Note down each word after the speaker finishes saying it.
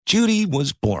Judy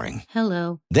was boring.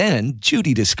 Hello. Then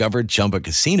Judy discovered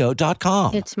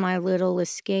ChumbaCasino.com. It's my little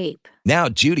escape. Now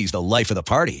Judy's the life of the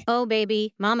party. Oh,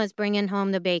 baby, mama's bringing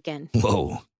home the bacon.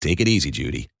 Whoa, take it easy,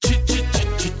 Judy.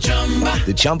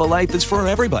 The Chumba life is for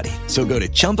everybody. So go to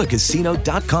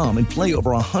ChumbaCasino.com and play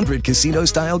over 100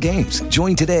 casino-style games.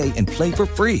 Join today and play for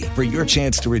free for your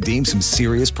chance to redeem some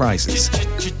serious prizes.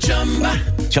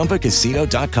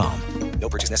 ChumbaCasino.com. No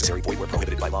purchase necessary. Void where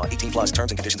prohibited by law. 18 plus terms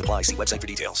and conditions apply. See website for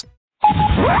details.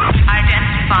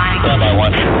 Identifying.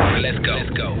 Let's go.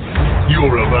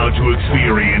 You're about to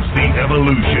experience the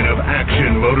evolution of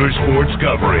action motorsports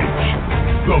coverage.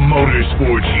 The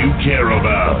motorsports you care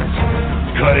about.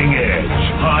 Cutting edge,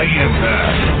 high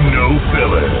impact, no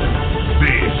filler.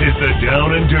 This is the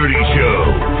Down and Dirty Show,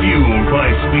 fueled by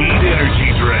Speed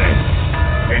Energy Drink.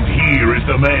 And here is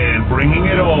the man bringing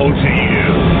it all to you,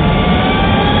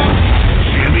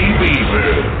 Jimmy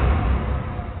Beaver.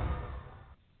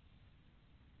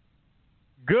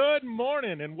 Good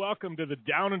morning and welcome to the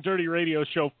Down and Dirty Radio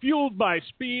Show, fueled by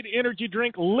Speed Energy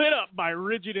Drink, lit up by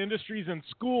Rigid Industries, and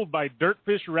schooled by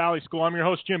Dirtfish Rally School. I'm your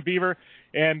host, Jim Beaver,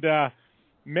 and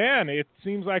man, it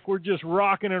seems like we're just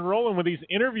rocking and rolling with these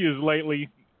interviews lately.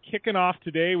 Kicking off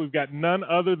today, we've got none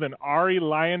other than Arie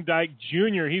Luyendyk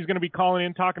Jr. He's going to be calling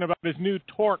in, talking about his new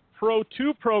Torque Pro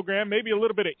 2 program, maybe a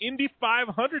little bit of Indy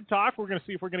 500 talk. We're going to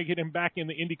see if we're going to get him back in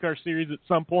the IndyCar series at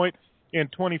some point in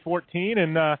 2014,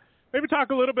 and maybe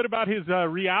talk a little bit about his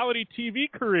reality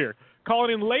TV career.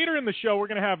 Calling in later in the show, we're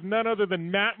going to have none other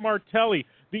than Matt Martelli,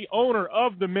 the owner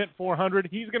of the Mint 400.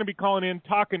 He's going to be calling in,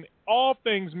 talking all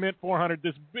things Mint 400,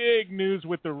 this big news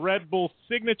with the Red Bull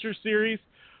Signature Series,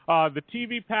 the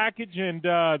TV package, and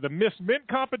the Miss Mint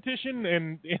competition,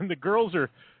 and the girls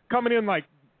are coming in like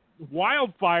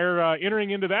wildfire entering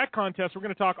into that contest. We're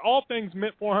going to talk all things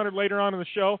Mint 400 later on in the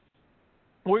show.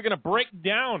 We're going to break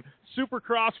down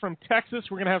Supercross from Texas.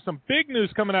 We're going to have some big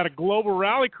news coming out of Global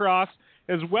Rallycross,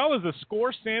 as well as a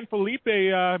Score San Felipe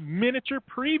miniature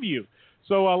preview.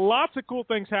 So lots of cool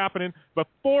things happening.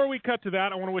 Before we cut to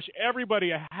that, I want to wish everybody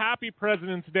a happy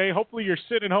President's Day. Hopefully you're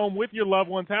sitting at home with your loved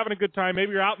ones, having a good time.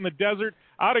 Maybe you're out in the desert,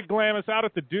 out at Glamis, out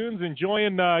at the dunes,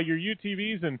 enjoying your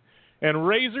UTVs and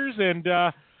razors. And,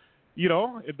 you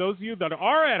know, those of you that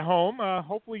are at home,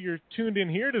 hopefully you're tuned in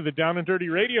here to the Down and Dirty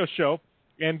Radio Show.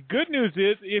 And good news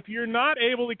is, if you're not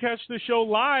able to catch the show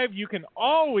live, you can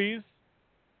always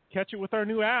catch it with our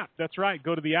new app. That's right.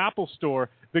 Go to the Apple Store,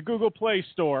 the Google Play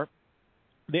Store,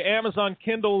 the Amazon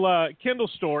Kindle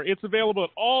Store. It's available at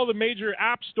all the major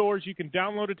app stores. You can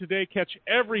download it today, catch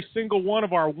every single one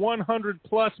of our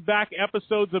 100-plus back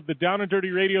episodes of the Down and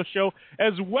Dirty Radio Show,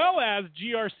 as well as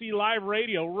GRC Live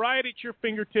Radio right at your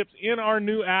fingertips in our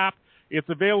new app. It's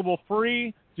available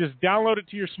free. Just download it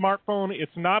to your smartphone.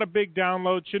 It's not a big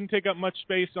download. Shouldn't take up much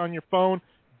space on your phone.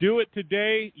 Do it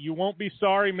today. You won't be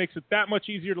sorry. Makes it that much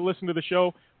easier to listen to the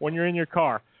show when you're in your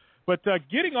car. But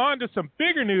getting on to some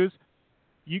bigger news,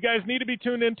 you guys need to be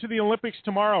tuned into the Olympics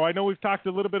tomorrow. I know we've talked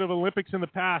a little bit of Olympics in the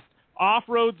past.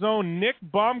 Off-road zone, Nick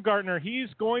Baumgartner, he's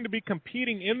going to be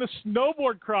competing in the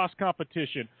snowboard cross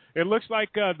competition. It looks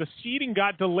like the seating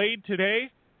got delayed today.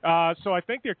 So I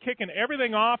think they're kicking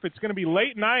everything off. It's going to be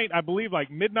late night, I believe, like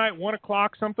midnight, 1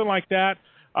 o'clock, something like that.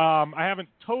 I haven't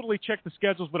totally checked the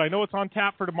schedules, but I know it's on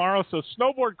tap for tomorrow. So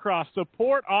snowboard cross,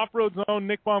 support Off-Road Zone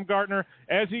Nick Baumgartner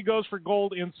as he goes for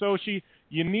gold in Sochi.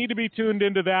 You need to be tuned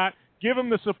into that. Give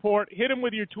him the support. Hit him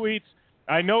with your tweets.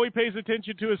 I know he pays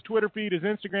attention to his Twitter feed, his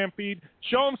Instagram feed.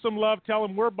 Show him some love. Tell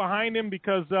him we're behind him,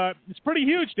 because it's pretty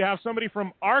huge to have somebody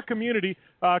from our community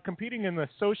competing in the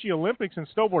Sochi Olympics in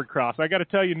snowboard cross. I got to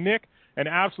tell you, Nick, an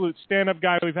absolute stand-up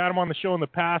guy. We've had him on the show in the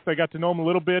past. I got to know him a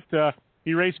little bit.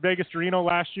 He raced Vegas to Reno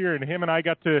last year, and him and I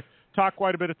got to talk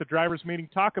quite a bit at the drivers' meeting,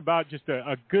 talk about just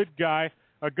a good guy,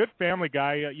 a good family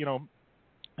guy. You know,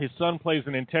 his son plays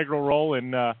an integral role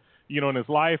in in his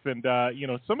life, and,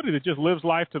 somebody that just lives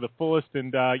life to the fullest.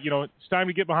 And, it's time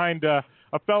to get behind a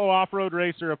fellow off-road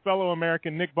racer, a fellow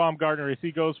American, Nick Baumgartner, as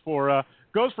he goes for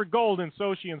gold in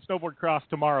Sochi and snowboard cross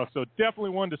tomorrow. So definitely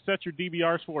one to set your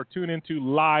DVRs for, tune into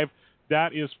live.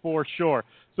 That is for sure.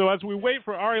 So as we wait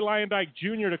for Arie Luyendyk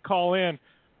Jr. to call in,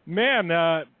 man,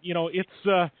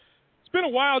 it's been a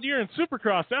wild year in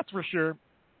Supercross, that's for sure.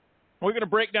 We're going to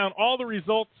break down all the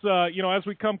results, as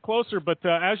we come closer. But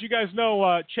as you guys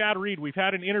know, Chad Reed, we've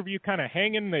had an interview kind of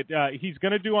hanging that he's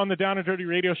going to do on the Down and Dirty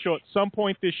Radio Show at some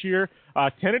point this year.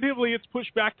 Tentatively, it's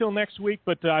pushed back till next week,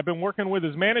 but I've been working with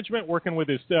his management, working with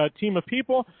his team of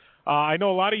people. I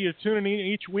know a lot of you are tuning in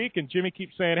each week, and Jimmy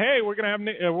keeps saying, "Hey, we're going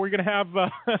to have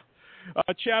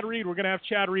Chad Reed, we're going to have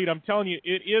Chad Reed. I'm telling you,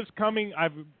 it is coming.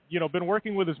 I've been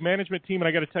working with his management team, and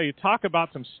I got to tell you, talk about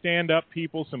some stand-up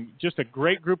people, just a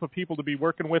great group of people to be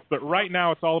working with. But right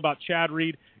now, it's all about Chad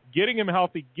Reed, getting him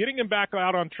healthy, getting him back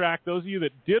out on track. Those of you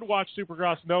that did watch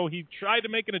Supercross know he tried to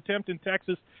make an attempt in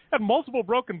Texas, had multiple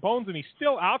broken bones, and he's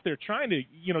still out there trying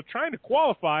to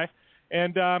qualify.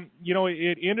 And,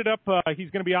 it ended up he's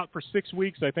going to be out for 6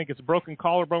 weeks. I think it's a broken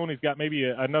collarbone. He's got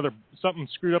maybe something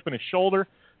screwed up in his shoulder.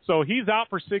 So he's out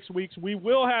for 6 weeks. We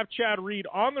will have Chad Reed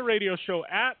on the radio show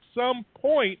at some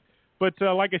point. But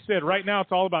like I said, right now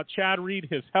it's all about Chad Reed,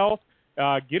 his health,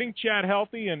 getting Chad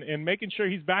healthy and making sure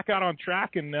he's back out on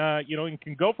track and, and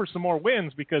can go for some more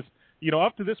wins because,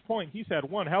 up to this point he's had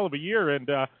one hell of a year. And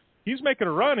he's making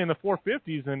a run in the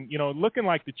 450s and, looking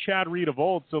like the Chad Reed of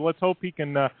old. So let's hope he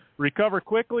can recover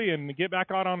quickly and get back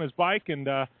out on his bike and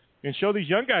show these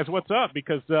young guys what's up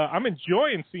because I'm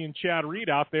enjoying seeing Chad Reed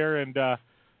out there. And,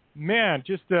 man,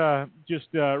 just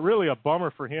really a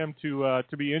bummer for him to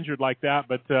be injured like that.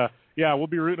 But, we'll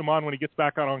be rooting him on when he gets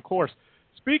back out on course.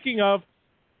 Speaking of,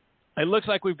 it looks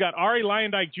like we've got Arie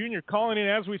Luyendyk Jr. calling in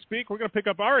as we speak. We're going to pick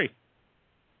up Arie.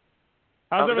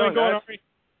 How's everything going, Arie?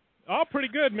 Oh, pretty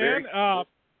good, man.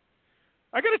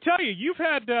 I got to tell you, you've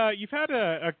had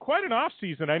quite an off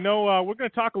season. I know we're going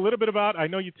to talk a little bit about. I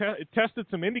know you tested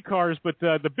some Indy cars, but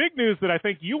the big news that I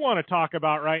think you want to talk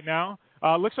about right now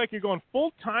looks like you're going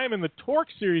full time in the Torque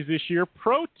Series this year,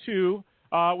 Pro 2,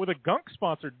 with a Gunk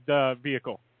sponsored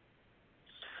vehicle.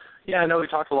 Yeah, I know we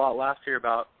talked a lot last year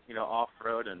about off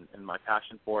road and my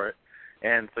passion for it,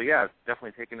 and so I've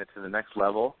definitely taken it to the next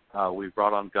level. We've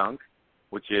brought on Gunk,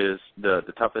 which is the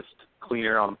toughest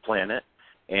cleaner on the planet.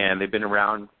 And they've been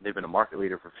a market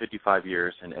leader for 55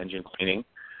 years in engine cleaning.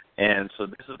 And so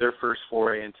this is their first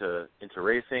foray into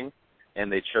racing, and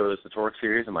they chose the Torque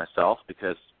Series and myself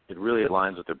because it really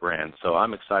aligns with their brand. So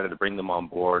I'm excited to bring them on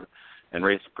board and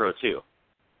race Pro 2.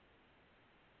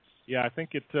 Yeah, I think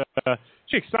it's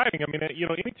exciting. I mean,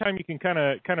 anytime you can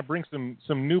kind of bring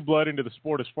some new blood into the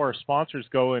sport as far as sponsors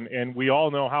go, and we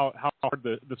all know how hard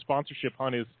the sponsorship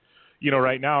hunt is.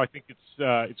 Right now, I think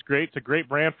it's great. It's a great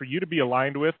brand for you to be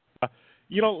aligned with.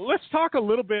 Let's talk a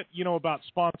little bit, about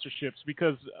sponsorships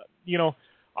because,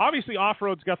 obviously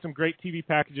off-road's got some great TV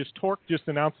packages. Torque just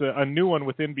announced a new one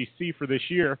with NBC for this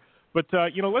year. But,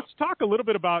 let's talk a little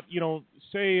bit about,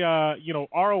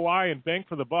 ROI and bang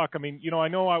for the buck. I mean, I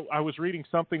know I was reading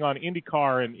something on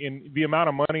IndyCar and the amount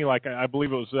of money, like I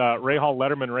believe it was Rahal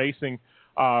Letterman Racing,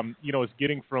 is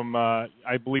getting from,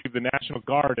 I believe, the National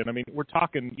Guard. And, I mean, we're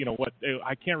talking,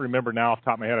 I can't remember now off the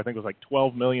top of my head. I think it was like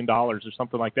 $12 million or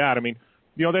something like that. I mean,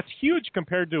 that's huge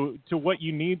compared to what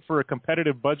you need for a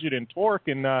competitive budget in Torque.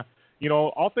 And,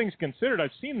 all things considered,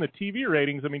 I've seen the TV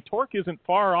ratings. I mean, Torque isn't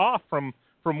far off from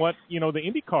what, the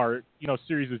IndyCar,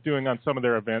 series is doing on some of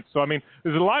their events. So, I mean,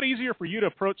 is it a lot easier for you to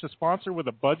approach a sponsor with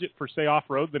a budget for, say,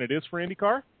 off-road than it is for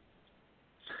IndyCar?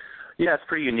 Yeah, it's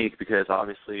pretty unique because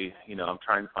obviously, I'm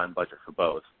trying to find budget for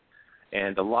both.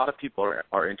 And a lot of people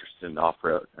are interested in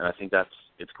off-road, and I think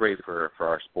it's great for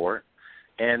our sport.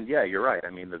 And, yeah, you're right.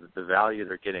 I mean, the value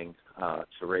they're getting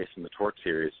to race in the Torque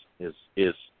Series is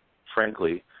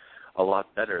frankly, a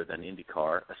lot better than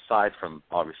IndyCar, aside from,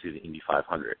 obviously, the Indy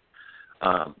 500.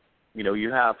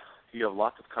 You have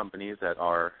lots of companies that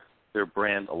are their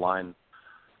brand aligned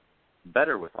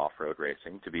better with off-road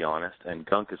racing, to be honest, and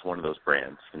Gunk is one of those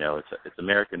brands. It's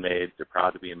American-made. They're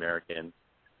proud to be American.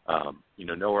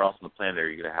 Nowhere else on the planet are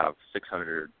you going to have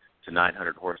 600 to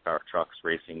 900 horsepower trucks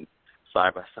racing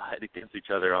side by side against each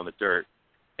other on the dirt,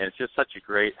 and it's just such a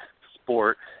great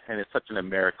sport, and it's such an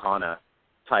Americana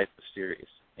type of series,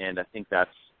 and I think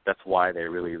that's why they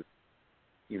really,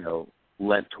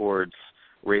 lent towards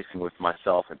racing with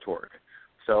myself and Torque.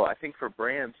 So I think for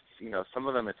brands, some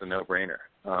of them it's a no-brainer.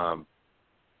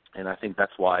 And I think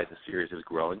that's why the series is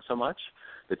growing so much.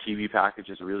 The TV package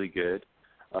is really good.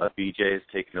 BJ has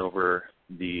taken over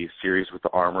the series with the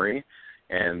Armory,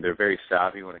 and they're very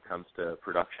savvy when it comes to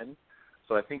production.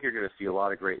 So I think you're going to see a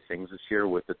lot of great things this year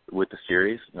with the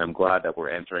series, and I'm glad that we're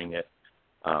entering it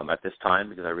at this time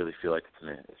because I really feel like it's in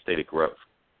a state of growth.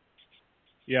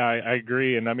 Yeah, I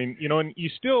agree. And, I mean, and you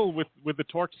still, with the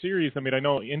Torque Series, I mean, I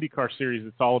know IndyCar Series,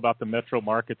 it's all about the metro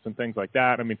markets and things like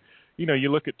that. I mean,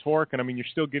 you look at Torque, and, I mean, you're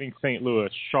still getting St. Louis,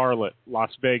 Charlotte, Las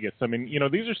Vegas. I mean,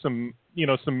 these are some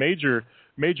major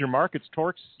markets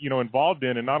Torque's, involved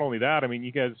in. And not only that, I mean,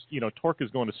 you guys, Torque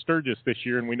is going to Sturgis this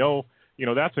year, and we know,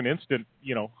 that's an instant,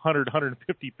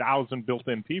 150,000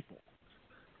 built-in people.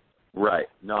 Right.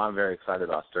 No, I'm very excited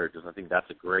about Sturgis. I think that's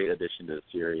a great addition to the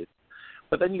series.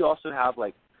 But then you also have,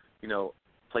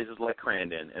 places like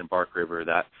Crandon and Bark River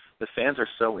that the fans are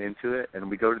so into it, and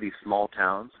we go to these small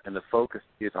towns, and the focus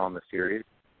is on the series,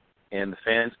 and the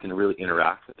fans can really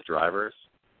interact with the drivers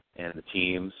and the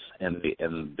teams and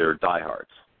their diehards.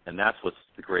 And that's what's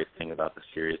the great thing about the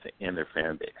series and their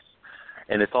fan base.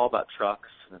 And it's all about trucks,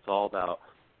 and it's all about,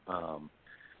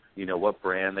 what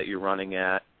brand that you're running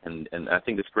at. And I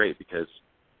think it's great because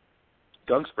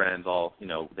Gunk's brand's all,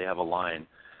 they have a line,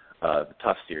 the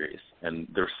Tough Series, and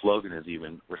their slogan is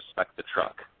even respect the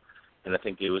truck. And I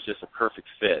think it was just a perfect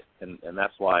fit, and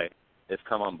that's why it's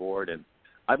come on board. And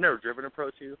I've never driven a Pro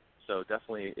 2, so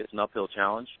definitely it's an uphill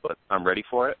challenge, but I'm ready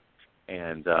for it.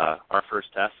 And our first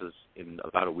test is in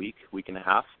about a week and a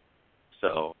half,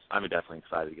 so I'm definitely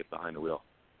excited to get behind the wheel.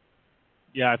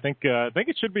 Yeah, I think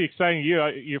it should be exciting.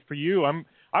 For you, I'm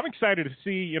excited to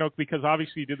see, because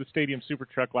obviously you did the Stadium Super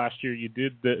Truck last year. You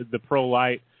did the Pro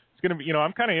Light. It's going to be,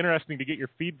 I'm kind of interested to get your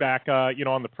feedback,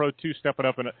 on the Pro 2 stepping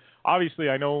up. And obviously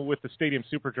I know with the Stadium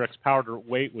Super Truck's power to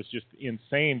weight was just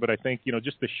insane, but I think,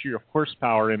 just the sheer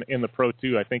horsepower in the Pro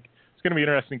 2, I think it's going to be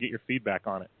interesting to get your feedback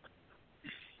on it.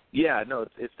 Yeah, no,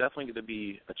 it's definitely going to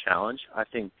be a challenge, I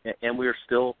think. And we're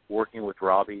still working with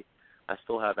Robbie. I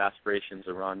still have aspirations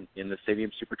to run in the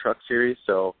Stadium Super Truck Series,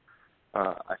 so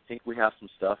I think we have some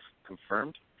stuff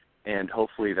confirmed, and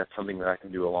hopefully that's something that I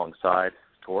can do alongside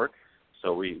Torque.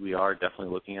 So we are definitely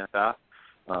looking at that.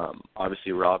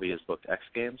 Obviously, Robbie has booked X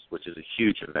Games, which is a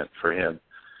huge event for him,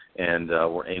 and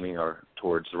we're aiming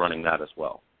towards running that as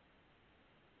well.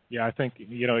 Yeah, I think,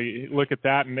 you look at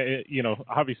that, and,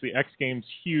 obviously X Games,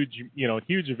 huge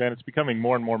event. It's becoming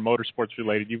more and more motorsports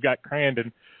related. You've got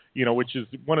Crandon, which is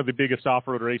one of the biggest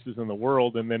off-road races in the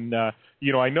world. And then,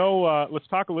 I know, let's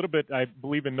talk a little bit, I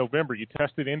believe in November, you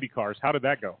tested Indy cars. How did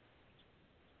that go?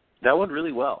 That went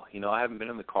really well. I haven't been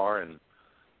in the car in,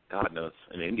 God knows,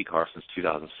 an Indy car since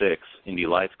 2006, Indy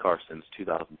Lights car since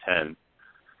 2010.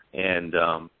 And,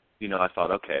 I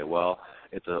thought, okay, well,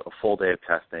 it's a full day of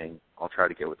testing. I'll try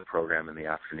to get with the program in the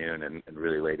afternoon and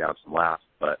really lay down some laps.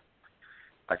 But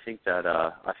I think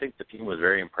the team was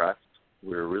very impressed.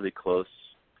 We were really close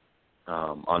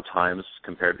on times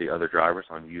compared to the other drivers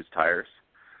on used tires.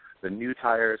 The new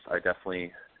tires I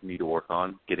definitely need to work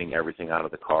on getting everything out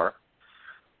of the car.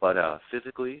 But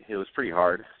physically, it was pretty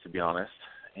hard, to be honest.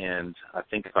 And I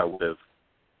think if I would have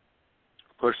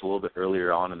pushed a little bit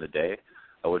earlier on in the day,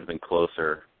 I would have been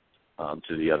closer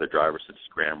to the other drivers, such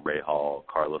as Graham Rahal,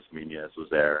 Carlos Munoz was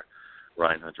there,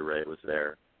 Ryan Hunter-Ray was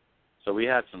there. So we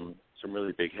had some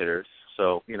really big hitters.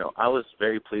 So, I was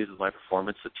very pleased with my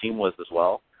performance. The team was as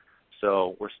well.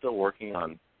 So we're still working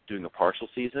on doing a partial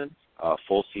season.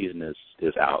 Full season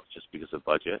is out just because of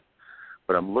budget.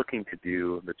 But I'm looking to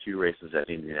do the 2 races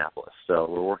at Indianapolis. So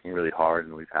we're working really hard,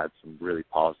 and we've had some really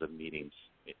positive meetings,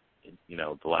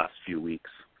 the last few weeks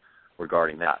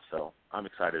regarding that. So I'm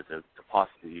excited to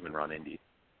possibly even run Indy.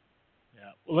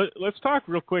 Yeah. Well, let's talk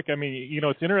real quick. I mean,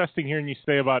 it's interesting hearing you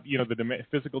say about, the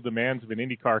physical demands of an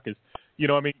Indy car because,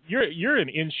 you're an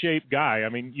in-shape guy. I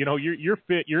mean, you're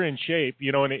fit, you're in shape,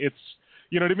 and it's,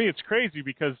 to me, it's crazy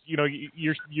because,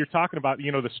 you're talking about,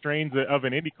 the strains of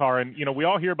an Indy car, and, we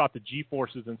all hear about the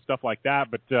G-forces and stuff like that,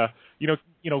 but,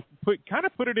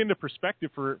 put it into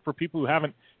perspective for people who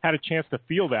haven't had a chance to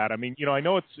feel that. I mean, I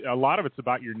know it's a lot of it's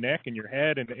about your neck and your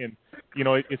head, and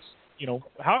it's,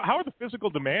 how are the physical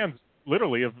demands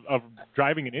literally of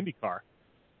driving an Indy car?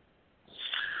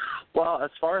 Well, as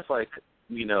far as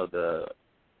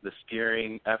the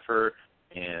steering effort,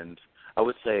 and I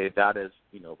would say that is,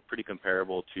 pretty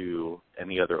comparable to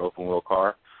any other open wheel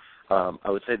car. I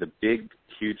would say the big,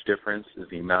 huge difference is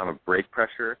the amount of brake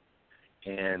pressure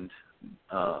and,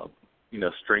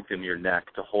 strength in your neck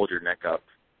to hold your neck up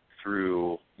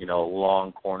through,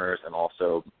 long corners and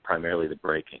also primarily the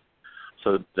braking.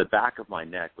 So the back of my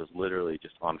neck was literally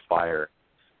just on fire,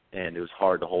 and it was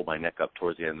hard to hold my neck up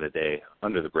towards the end of the day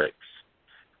under the brakes.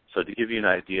 So to give you an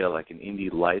idea, like an Indy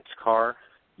Lights car,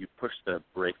 you push the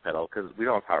brake pedal because we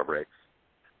don't have power brakes.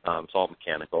 It's all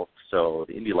mechanical. So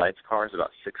the Indy Lights car is about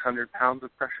 600 pounds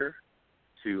of pressure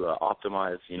to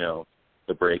optimize,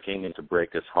 the braking and to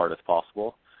brake as hard as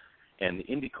possible. And the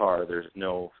Indy car, there's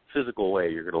no physical way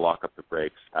you're going to lock up the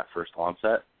brakes at first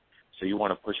onset. So you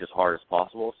want to push as hard as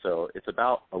possible. So it's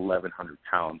about 1,100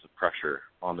 pounds of pressure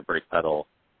on the brake pedal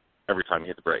every time you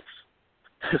hit the brakes.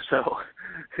 So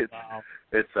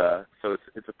it's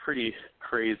a pretty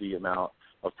crazy amount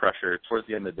of pressure. Towards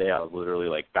the end of the day, I was literally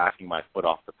like backing my foot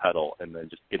off the pedal and then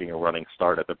just getting a running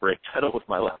start at the brake pedal with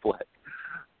my left leg.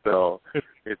 So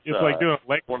it's like doing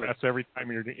leg press every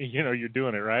time you're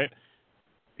doing it, right?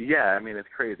 Yeah, I mean it's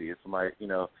crazy. It's like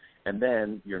and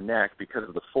then your neck, because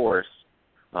of the force,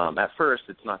 At first,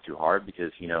 it's not too hard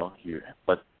because,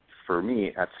 but for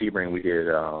me at Sebring, we did,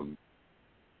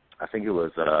 I think it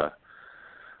was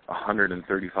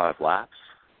 135 laps,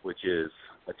 which is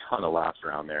a ton of laps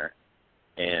around there.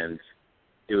 And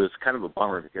it was kind of a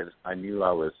bummer because I knew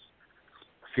I was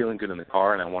feeling good in the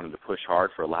car and I wanted to push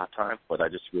hard for a lap time, but I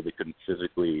just really couldn't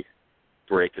physically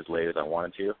brake as late as I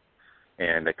wanted to.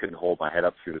 And I couldn't hold my head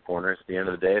up through the corners at the end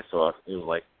of the day. So it was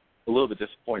like a little bit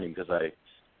disappointing because I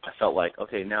felt like,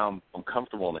 okay, now I'm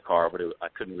comfortable in the car, but I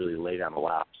couldn't really lay down a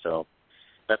lap. So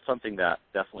that's something that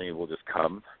definitely will just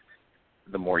come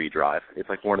the more you drive. It's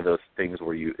like one of those things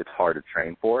where it's hard to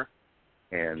train for.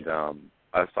 And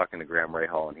I was talking to Graham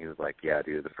Rahal, and he was like, yeah,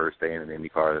 dude, the first day in an Indy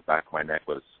car, the back of my neck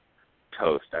was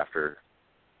toast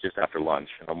just after lunch.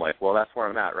 And I'm like, well, that's where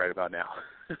I'm at right about now.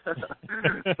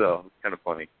 So it's kind of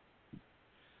funny.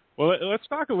 Well, let's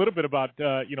talk a little bit about,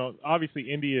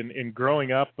 obviously Indy and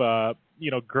growing up, in,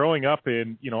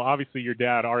 obviously your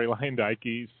dad, Arie Luyendyk,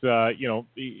 he's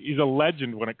a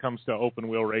legend when it comes to open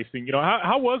wheel racing.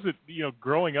 How was it,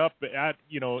 growing up at,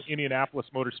 Indianapolis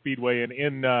Motor Speedway and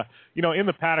in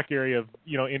the paddock area of,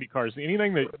 Indy cars?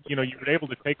 Anything that, you were able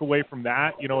to take away from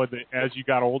that, as you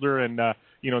got older and,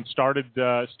 and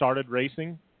started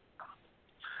racing?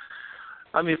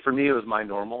 I mean, for me, it was my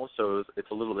normal, so it's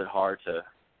a little bit hard to,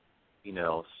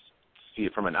 see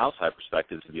it from an outside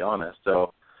perspective, to be honest.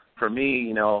 So for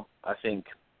me, I think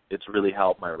it's really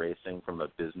helped my racing from a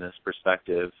business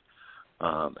perspective,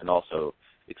 and also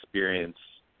experience,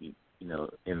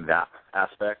 in that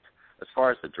aspect. As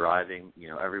far as the driving,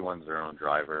 everyone's their own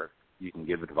driver. You can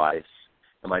give advice,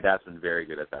 and my dad's been very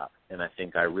good at that. And I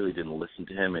think I really didn't listen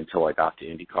to him until I got to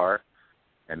IndyCar,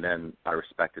 and then I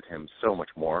respected him so much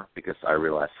more because I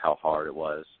realized how hard it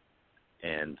was.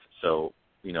 And so,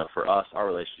 for us, our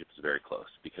relationship is very close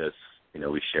because,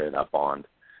 we share that bond.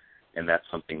 And that's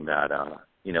something that,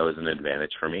 is an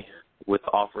advantage for me. With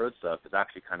the off-road stuff, it's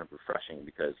actually kind of refreshing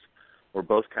because we're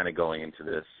both kind of going into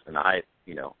this. And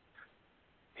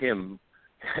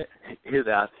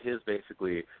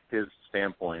his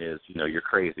standpoint is, you're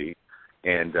crazy.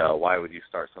 And why would you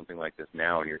start something like this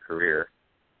now in your career?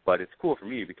 But it's cool for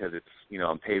me because it's,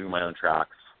 I'm paving my own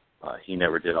tracks. He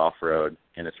never did off-road,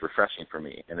 and it's refreshing for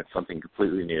me, and it's something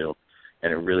completely new,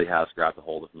 and it really has grabbed a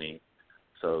hold of me.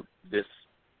 So this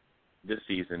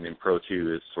season in Pro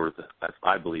 2 is sort of,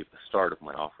 I believe, the start of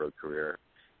my off-road career,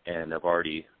 and I've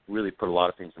already really put a lot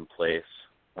of things in place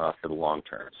for the long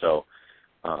term. So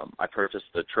I purchased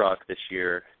the truck this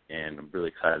year, and I'm really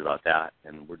excited about that,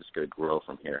 and we're just going to grow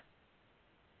from here.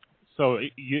 So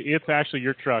it's actually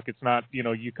your truck. It's not,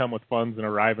 you come with funds and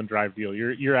arrive and drive deal.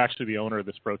 You're actually the owner of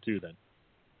this Pro 2 then.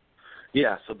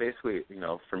 Yeah. So basically,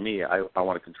 for me, I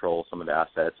want to control some of the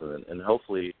assets and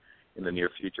hopefully in the near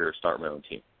future start my own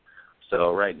team.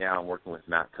 So right now I'm working with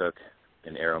Matt Cook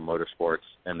and Aero Motorsports,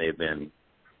 and they've been,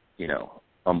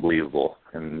 unbelievable.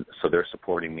 And so they're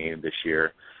supporting me this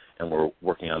year, and we're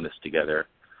working on this together.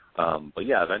 But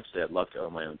yeah, eventually I'd love to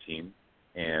own my own team.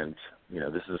 And,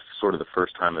 this is sort of the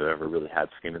first time I've ever really had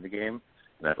skin in the game,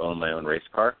 and I've owned my own race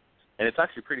car. And it's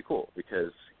actually pretty cool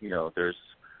because, there's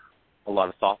a lot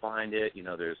of thought behind it.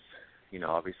 There's,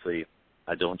 obviously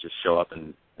I don't just show up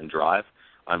and drive.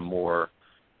 I'm more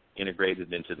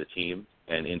integrated into the team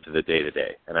and into the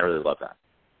day-to-day, and I really love that.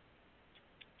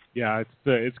 Yeah,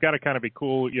 it's got to kind of be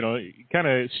cool, kind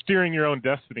of steering your own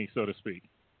destiny, so to speak.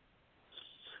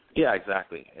 Yeah,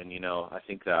 exactly. And, I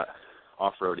think that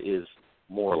off-road is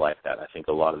more like that. I think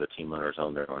a lot of the team owners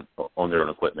own their own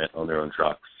equipment, own their own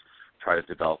trucks, try to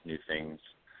develop new things.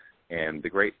 And the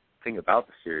great thing about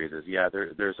the series is,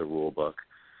 there's a rule book.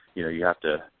 You have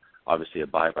to obviously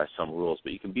abide by some rules,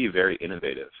 but you can be very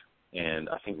innovative. And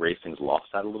I think racing's lost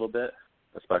that a little bit,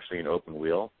 especially in open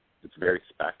wheel. It's very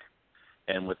spec.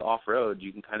 And with off-road,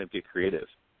 you can kind of get creative.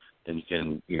 And you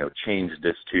can, change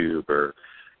this tube or,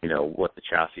 what the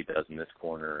chassis does in this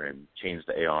corner and change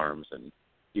the A-arms. And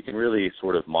you can really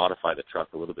sort of modify the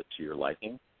truck a little bit to your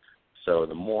liking. So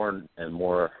the more and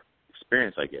more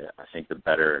experience I get, I think the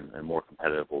better and more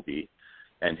competitive we'll be.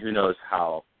 And who knows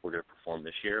how we're going to perform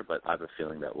this year, but I have a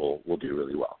feeling that we'll do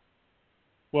really well.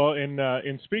 Well,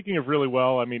 in speaking of really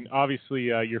well, I mean, obviously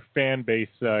your fan base,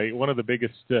 one of the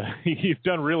biggest, you've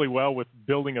done really well with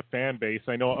building a fan base.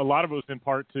 I know a lot of it was in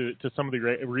part to some of the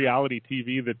reality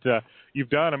TV that you've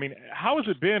done. I mean, how has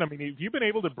it been? I mean, have you been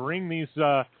able to bring these,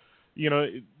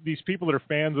 these people that are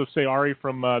fans of, say, Arie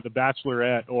from The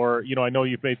Bachelorette, or, I know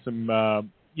you've made some,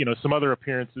 some other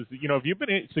appearances. Have you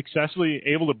been successfully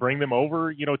able to bring them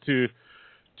over, to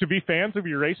be fans of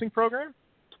your racing program?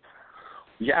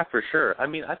 Yeah, for sure. I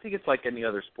mean, I think it's like any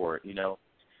other sport,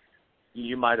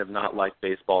 you might have not liked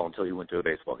baseball until you went to a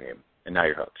baseball game, and now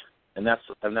you're hooked. And that's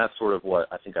sort of what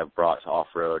I think I've brought to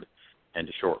off-road and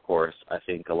to short course. I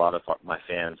think a lot of my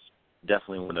fans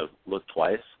definitely wouldn't have looked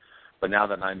twice, but now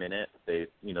that I'm in it, they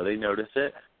notice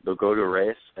it, they'll go to a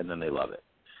race, and then they love it.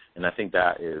 And I think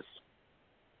that is,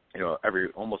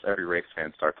 almost every race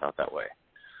fan starts out that way.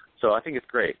 So I think it's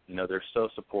great. They're so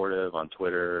supportive on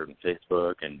Twitter and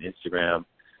Facebook and Instagram,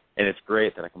 and it's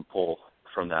great that I can pull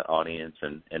from that audience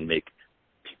and make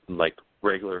like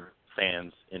regular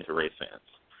fans into race fans.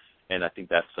 And I think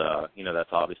that's that's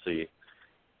obviously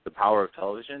the power of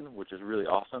television, which is really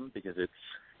awesome because it's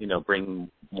bringing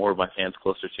more of my fans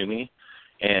closer to me.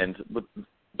 And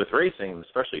with racing,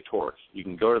 especially torque, you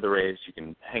can go to the race, you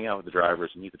can hang out with the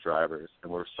drivers, meet the drivers,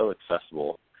 and we're so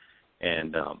accessible,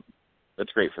 and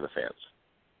that's great for the fans.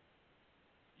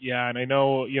 Yeah, and I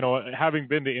know, having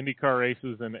been to IndyCar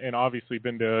races and obviously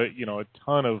been to, a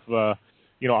ton of,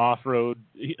 off-road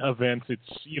events,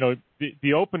 it's,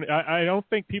 the open, I don't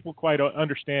think people quite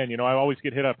understand, I always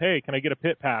get hit up, hey, can I get a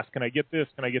pit pass? Can I get this?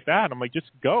 Can I get that? And I'm like,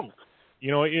 just go.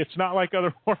 It's not like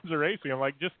other forms of racing. I'm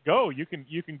like, just go. You can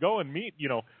go and meet,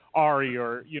 Arie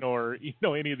or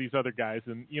any of these other guys.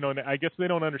 And, and I guess they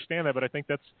don't understand that, but I think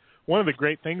that's one of the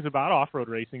great things about off-road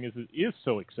racing is it is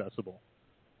so accessible.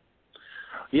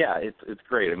 Yeah, it's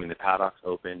great. I mean, the paddock's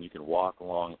open. You can walk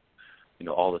along,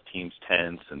 all the teams'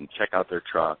 tents and check out their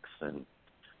trucks.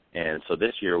 And so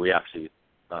this year we actually,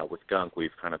 with Gunk, we've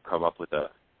kind of come up with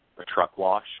a truck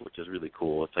wash, which is really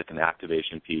cool. It's like an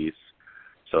activation piece.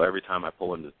 So every time I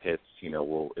pull into the pits,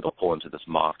 it'll pull into this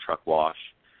mock truck wash,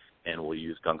 and we'll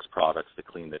use Gunk's products to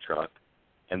clean the truck.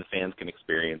 And the fans can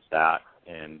experience that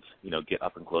and, get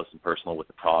up and close and personal with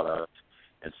the product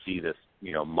and see this,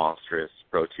 monstrous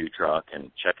Pro 2 truck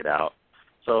and check it out.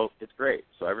 So it's great.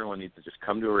 So everyone needs to just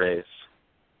come to a race,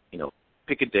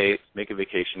 pick a date, make a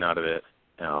vacation out of it.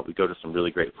 We go to some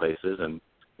really great places and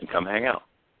come hang out.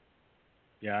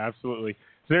 Yeah, absolutely.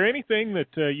 Is there anything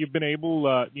that you've been able,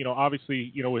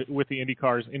 obviously, with the Indy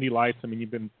cars, Indy Lights, I mean,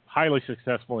 you've been highly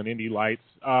successful in Indy Lights,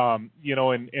 and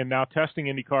now testing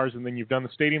Indy cars, and then you've done the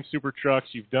Stadium Super Trucks,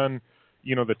 you've done,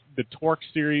 the Torque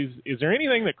Series. Is there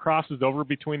anything that crosses over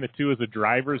between the two as a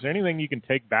driver? Is there anything you can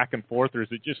take back and forth, or is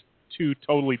it just two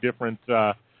totally different,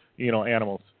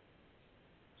 animals?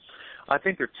 I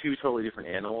think they're two totally different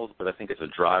animals, but I think as a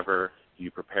driver, you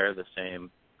prepare the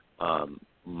same.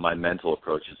 My mental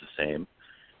approach is the same.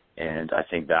 And I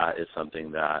think that is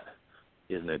something that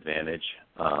is an advantage.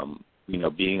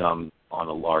 Being on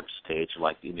a large stage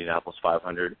like the Indianapolis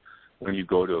 500, when you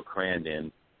go to a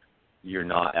Crandon, you're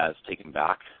not as taken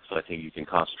back. So I think you can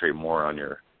concentrate more on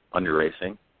your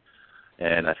racing.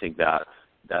 And I think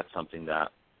that's something that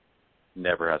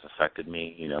never has affected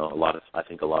me. I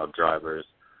think a lot of drivers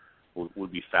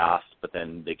would be fast, but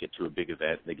then they get to a big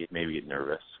event, they maybe get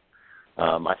nervous.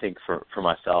 I think for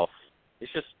myself,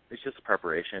 it's just a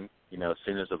preparation. As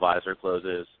soon as the visor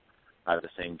closes, I have the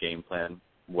same game plan,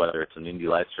 whether it's an Indy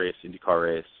Lights race, IndyCar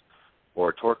race, or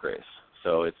a Torque race.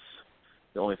 So it's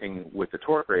the only thing with the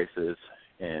Torque races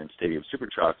and Stadium Super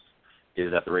Trucks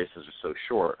is that the races are so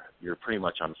short, you're pretty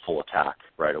much on full attack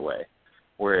right away.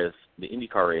 Whereas the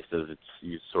IndyCar races,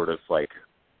 you sort of like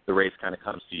the race kind of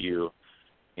comes to you,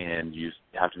 and you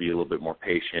have to be a little bit more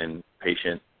patient,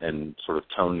 and sort of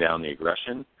tone down the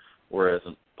aggression. Whereas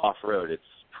off-road, it's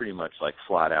pretty much like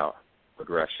flat-out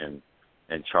aggression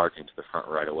and charging to the front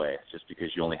right away, just because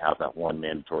you only have that one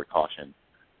mandatory caution.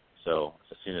 So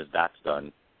as soon as that's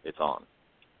done, it's on.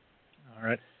 All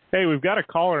right. Hey, we've got a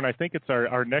caller, and I think it's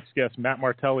our next guest, Matt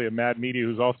Martelli of Mad Media,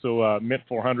 who's also a Mint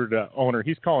 400 owner.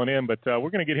 He's calling in, but we're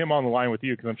going to get him on the line with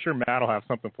you because I'm sure Matt will have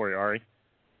something for you, Arie.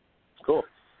 Cool.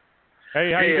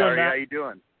 Hey, how you doing, Arie, Matt? how you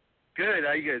doing? Good.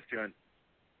 How you guys doing?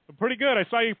 Pretty good. I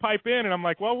saw you pipe in, and I'm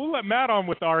like, well, we'll let Matt on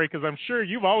with Arie because I'm sure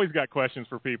you've always got questions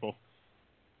for people.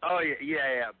 Oh,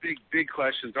 yeah. Big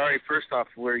questions. Arie, first off,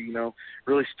 we're,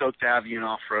 really stoked to have you in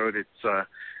off-road. It's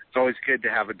always good to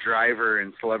have a driver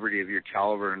and celebrity of your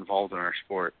caliber involved in our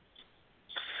sport.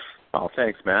 Oh,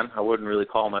 thanks, man. I wouldn't really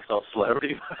call myself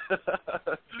celebrity.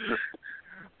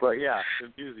 But, yeah,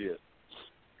 enthusiast.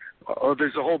 Oh,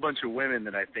 there's a whole bunch of women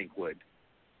that I think would.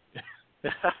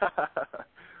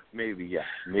 Maybe, yeah.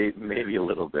 Maybe a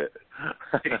little bit.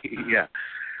 Yeah.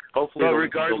 Hopefully,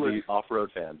 regardless, we'll be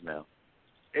off-road fans now.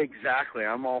 Exactly.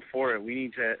 I'm all for it. We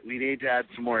need to add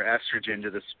some more estrogen to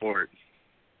the sport.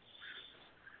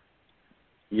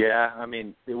 Yeah, I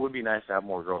mean, it would be nice to have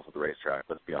more girls at the racetrack,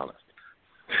 let's be honest.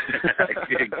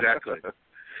 Exactly.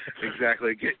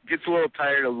 Exactly. Gets a little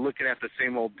tired of looking at the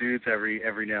same old dudes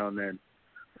every now and then.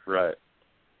 Right.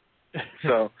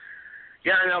 So,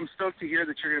 Yeah, and I'm stoked to hear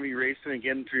that you're going to be racing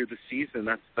again through the season.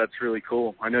 That's really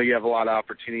cool. I know you have a lot of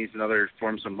opportunities in other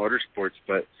forms of motorsports,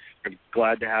 but I'm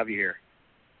glad to have you here.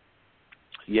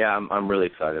 Yeah, I'm really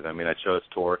excited. I mean, I chose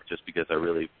Torque just because I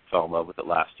really fell in love with it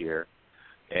last year,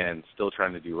 and still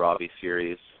trying to do Robbie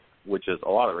Series, which is a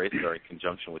lot of races are in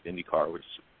conjunction with IndyCar, which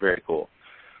is very cool.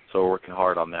 So we're working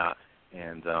hard on that,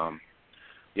 and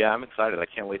yeah, I'm excited. I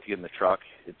can't wait to get in the truck.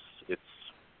 It's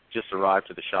just arrived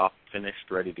to the shop,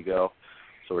 finished, ready to go.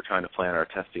 So we're trying to plan our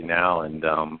testing now, and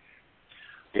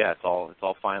yeah, it's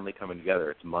all finally coming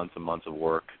together. It's months and months of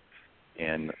work,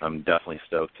 and I'm definitely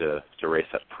stoked to race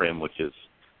at Prim, which is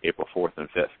April 4th and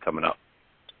 5th coming up.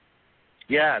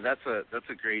 Yeah, that's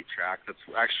a great track. That's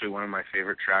actually one of my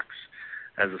favorite tracks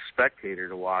as a spectator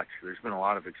to watch. There's been a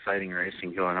lot of exciting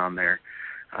racing going on there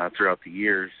throughout the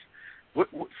years.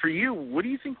 For you, what do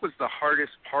you think was the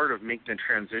hardest part of making the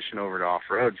transition over to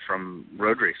off-road from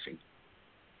road racing?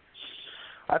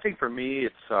 I think for me,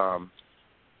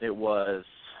 it was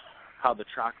how the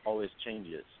track always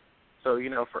changes. So,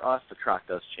 for us, the track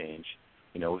does change,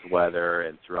 with weather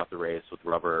and throughout the race with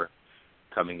rubber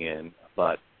coming in.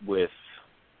 But with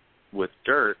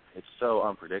dirt, it's so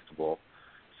unpredictable.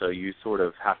 So you sort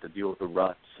of have to deal with the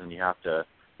ruts, and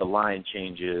the line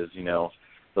changes,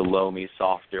 the loamy,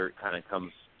 soft dirt kind of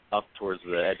comes up towards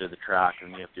the edge of the track,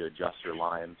 and you have to adjust your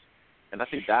lines. And I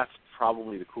think that's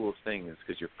probably the coolest thing, is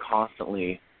because you're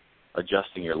constantly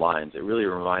adjusting your lines. It really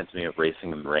reminds me of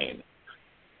racing in the rain.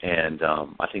 And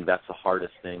I think that's the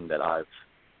hardest thing that I've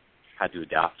had to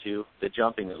adapt to. The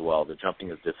jumping as well. The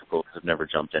jumping is difficult because I've never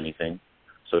jumped anything.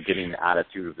 So getting the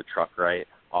attitude of the truck right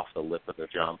off the lip of the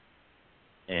jump,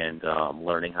 and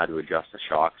learning how to adjust the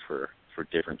shocks for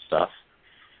different stuff.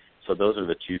 So those are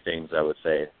the two things I would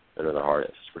say that are the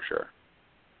hardest, for sure.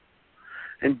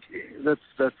 And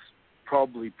that's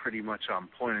probably pretty much on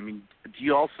point. I mean, do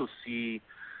you also see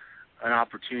an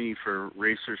opportunity for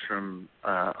racers from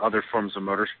other forms of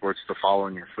motorsports to follow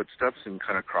in your footsteps and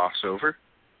kind of cross over?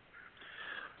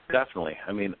 Definitely.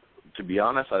 I mean, to be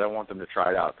honest, I don't want them to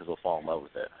try it out because they'll fall in love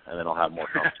with it, and then I'll have more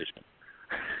competition.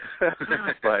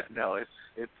 But no, it's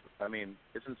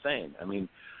insane. I mean,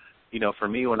 for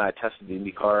me, when I tested the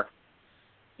IndyCar,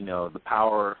 the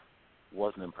power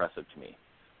wasn't impressive to me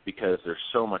because there's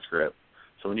so much grip.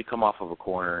 So when you come off of a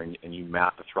corner and you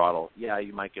map the throttle, yeah,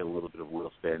 you might get a little bit of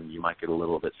wheel spin, you might get a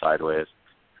little bit sideways,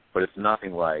 but it's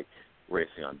nothing like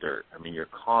racing on dirt. I mean, you're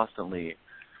constantly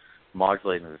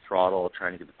modulating the throttle,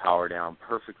 trying to get the power down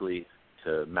perfectly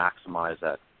to maximize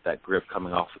that grip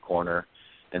coming off the corner.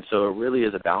 And so it really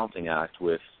is a balancing act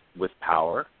with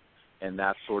power, and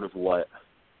that's sort of what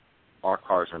our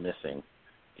cars are missing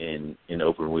in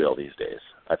open wheel these days.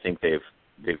 I think they've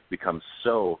become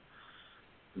so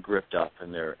gripped up,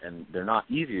 and they're not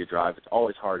easy to drive. It's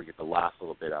always hard to get the last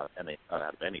little bit out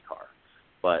of any car.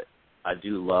 But I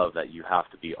do love that you have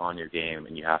to be on your game,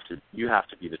 and you have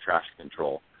to be the traction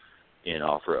control in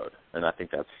off-road, and I think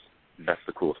that's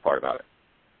the coolest part about it.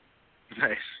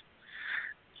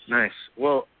 Nice.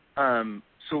 Well,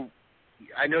 so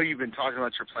I know you've been talking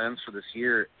about your plans for this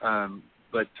year,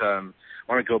 but I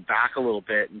want to go back a little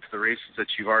bit into the races that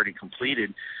you've already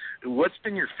completed. What's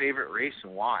been your favorite race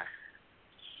and why?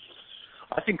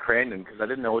 I think Crandon, because I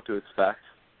didn't know what to expect.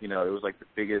 It was like the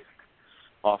biggest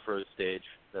off-road stage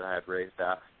that I had raced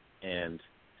at, and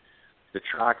the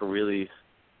track really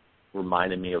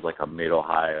reminded me of like a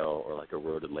Mid-Ohio or like a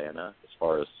Road Atlanta as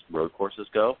far as road courses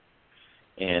go.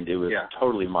 And it was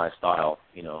totally my style,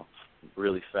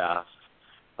 really fast,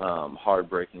 hard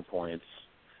braking points,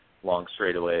 long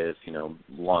straightaways,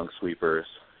 long sweepers.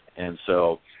 And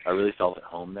so I really felt at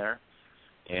home there.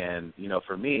 And,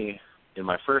 for me, in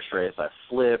my first race, I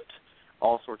flipped.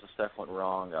 All sorts of stuff went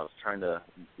wrong. I was trying to,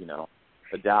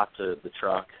 adapt to the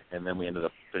truck, and then we ended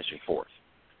up finishing fourth.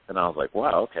 And I was like,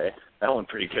 wow, okay, that went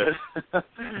pretty good.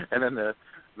 And then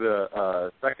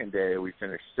the second day, we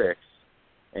finished sixth.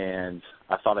 And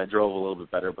I thought I drove a little bit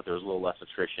better, but there was a little less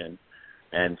attrition.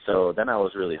 And so then I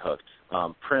was really hooked.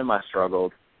 Prim, I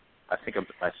struggled. I think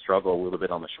I struggle a little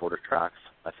bit on the shorter tracks.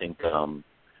 I think, that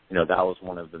was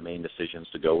one of the main decisions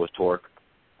to go with Torque.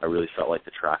 I really felt like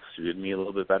the track suited me a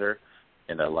little bit better,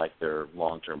 and I liked their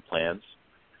long-term plans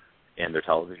and their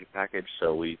television package.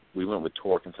 So we went with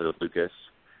Torque instead of Lucas,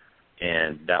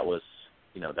 and that was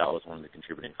one of the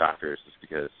contributing factors, just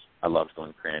because I loved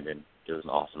going to Crandon. It was an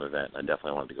awesome event. I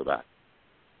definitely wanted to go back.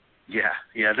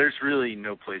 Yeah. There's really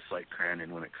no place like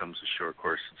Crandon when it comes to short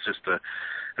course. It's just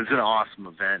it's an awesome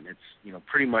event. It's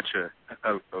pretty much a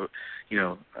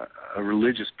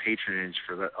religious patronage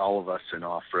for all of us in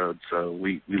off road. So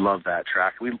we love that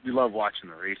track. We love watching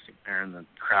the racing there, and the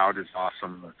crowd is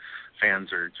awesome. The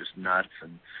fans are just nuts,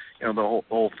 and the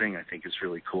whole thing I think is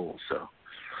really cool. So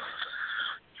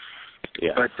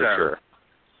yeah, but for sure.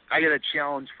 I got a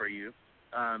challenge for you.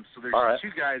 So there's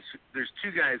two guys. There's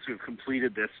two guys who have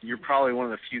completed this, and you're probably one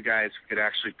of the few guys who could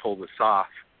actually pull this off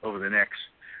over the next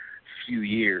few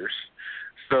years.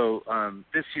 So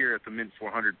this year at the Mint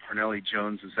 400, Parnelli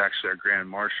Jones is actually our Grand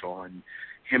Marshal, and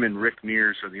him and Rick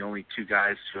Mears are the only two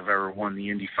guys who have ever won the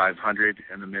Indy 500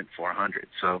 and the Mint 400.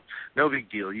 So no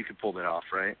big deal. You can pull that off,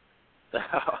 right?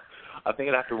 I think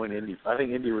I'd have to win Indy. I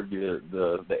think Indy would be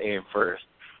the aim first.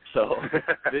 So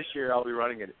this year I'll be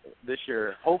running it. This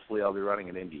year, hopefully, I'll be running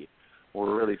an Indy.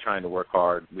 We're really trying to work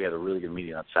hard. We had a really good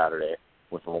meeting on Saturday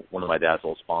with one of my dad's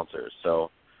old sponsors.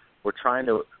 So we're trying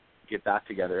to get that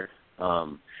together.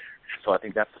 So I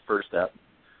think that's the first step.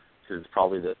 It's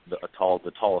probably the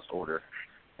tallest order,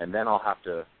 and then I'll have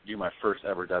to do my first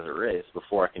ever desert race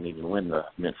before I can even win the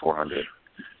Mint 400.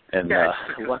 And just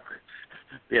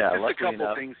a couple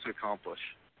enough, things to accomplish.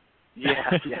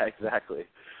 Yeah, exactly.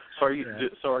 So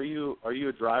are you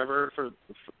a driver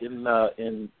in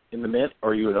the Mint, or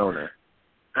are you an owner?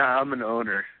 I'm an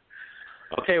owner.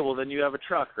 Okay, well then you have a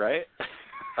truck, right?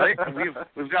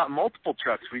 We've got multiple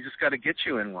trucks. We just got to get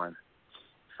you in one.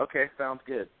 Okay, sounds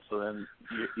good. So then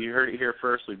you heard it here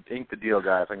first. We've inked the deal,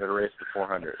 guys. I'm going to race the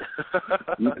 400.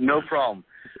 No problem.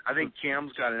 I think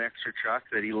Cam's got an extra truck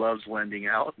that he loves lending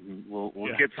out, and we'll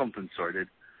get something sorted.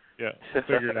 Yeah, we'll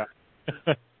figure it out.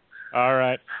 All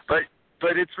right.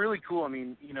 But it's really cool. I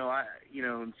mean,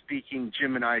 in speaking,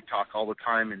 Jim and I talk all the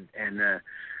time, and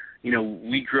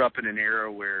we grew up in an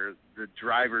era where the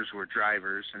drivers were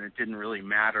drivers, and it didn't really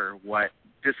matter what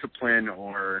discipline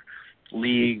or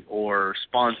league or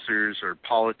sponsors or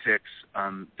politics.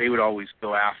 They would always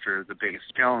go after the biggest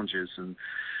challenges, and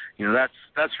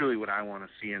that's really what I want to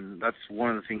see, and that's one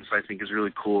of the things I think is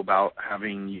really cool about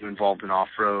having you involved in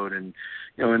off-road, and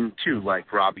and too,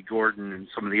 like Robbie Gordon and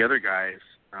some of the other guys.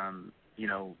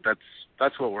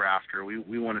 That's what we're after.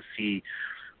 We want to see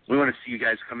you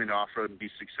guys come into off-road and be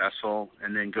successful,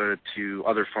 and then go to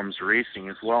other forms of racing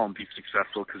as well and be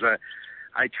successful, because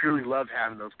I truly love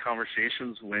having those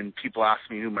conversations when people ask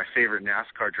me who my favorite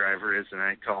NASCAR driver is, and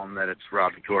I tell them that it's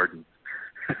Robbie Gordon.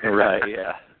 Right,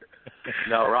 yeah.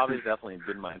 No, Robbie's definitely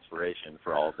been my inspiration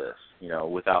for all of this.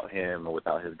 Without him or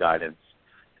without his guidance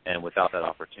and without that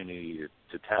opportunity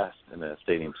to test in a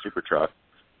stadium super truck,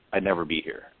 I'd never be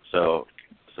here. So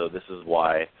this is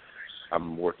why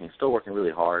I'm still working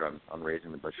really hard on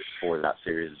raising the budget for that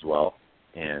series as well.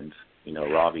 And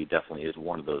Robbie definitely is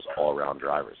one of those all-around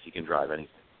drivers. He can drive anything,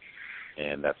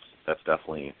 and that's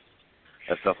definitely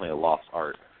a lost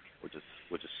art, which is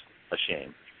a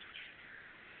shame.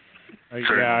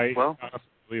 I honestly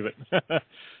believe it.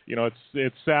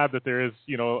 It's sad that there is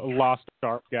lost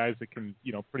art guys that can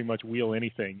pretty much wheel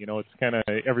anything. It's kind of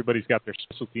everybody's got their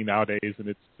specialty nowadays, and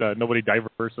it's nobody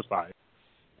diversifies.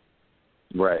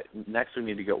 Right. Next, we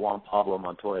need to get Juan Pablo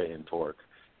Montoya in torque,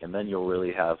 and then you'll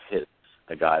really have hit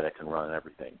a guy that can run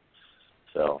everything.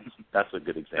 So that's a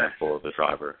good example of a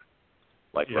driver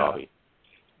like Robbie.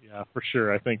 Yeah, for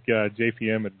sure. I think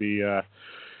JPM would be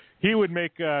he would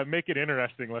make it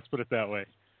interesting. Let's put it that way.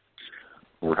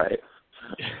 Right.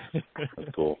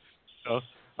 Cool. So,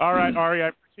 all right, Arie, I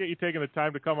appreciate you taking the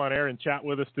time to come on air and chat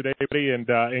with us today, buddy, and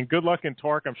good luck in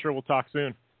torque. I'm sure we'll talk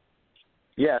soon.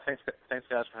 Yeah, thanks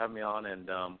guys for having me on, and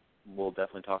we'll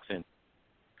definitely talk soon.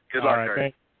 Good luck,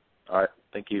 Arie. All right,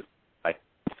 thank you. Bye.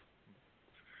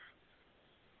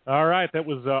 All right, that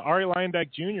was Arie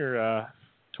Luyendyk Jr.,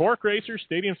 torque racer,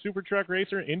 stadium super truck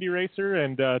racer, Indy racer,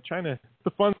 and trying to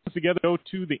put the funds together to go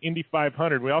to the Indy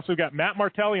 500. We also got Matt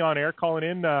Martelli on air calling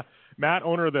in. Matt,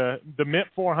 owner of the Mint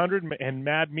 400 and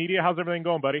Mad Media. How's everything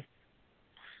going, buddy?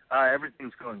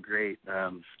 Everything's going great.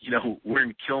 We're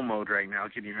in kill mode right now,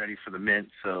 getting ready for the Mint,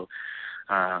 so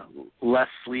less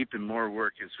sleep and more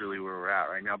work is really where we're at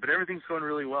right now. But everything's going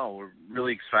really well. We're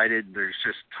really excited. There's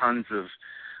just tons of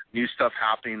new stuff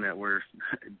happening that we're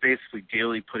basically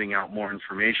daily putting out more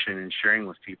information and sharing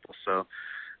with people. So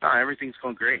everything's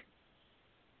going great.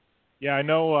 Yeah, I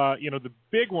know, the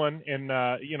big one and,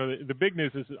 the big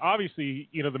news is obviously,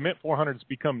 the Mint 400 has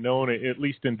become known, at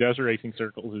least in desert racing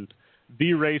circles, as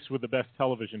the race with the best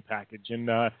television package. And,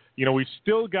 we've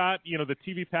still got, the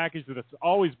TV package that's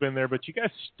always been there, but you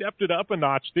guys stepped it up a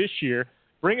notch this year,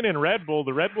 bringing in Red Bull,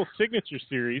 the Red Bull Signature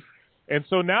Series. And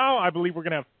so now I believe we're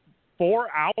going to have 4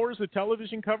 hours of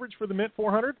television coverage for the Mint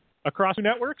 400 across the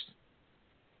networks?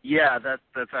 Yeah,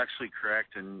 that's actually correct.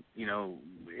 And, you know,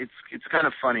 it's kind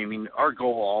of funny. I mean, our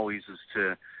goal always is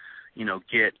to, you know,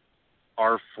 get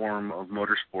our form of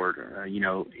motorsport, you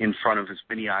know, in front of as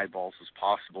many eyeballs as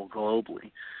possible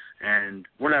globally. And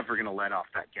we're never going to let off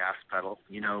that gas pedal.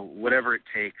 You know, whatever it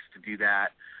takes to do that,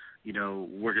 you know,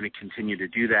 we're going to continue to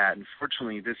do that. And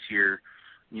fortunately this year,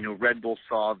 you know, Red Bull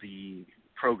saw the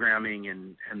programming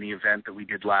and the event that we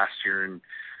did last year, and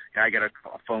I got a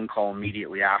phone call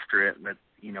immediately after it that,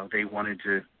 you know, they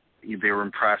were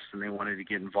impressed and they wanted to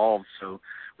get involved. So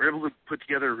we're able to put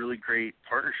together a really great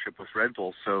partnership with Red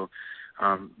Bull. So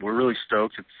we're really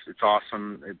stoked. It's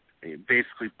awesome. It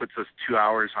basically puts us 2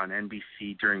 hours on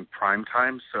NBC during prime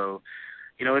time. So,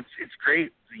 you know, it's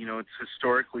great. You know, it's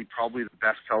historically probably the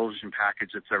best television package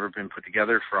that's ever been put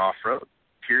together for off-road,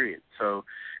 period. So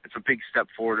it's a big step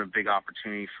forward, a big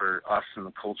opportunity for us and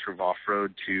the culture of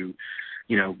off-road to,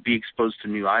 you know, be exposed to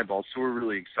new eyeballs. So we're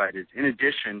really excited. In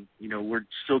addition, you know, we're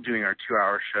still doing our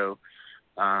 2-hour show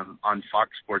on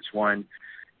Fox Sports 1.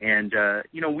 And,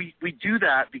 you know, we do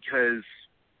that because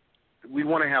we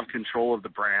want to have control of the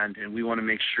brand, and we want to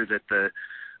make sure that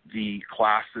the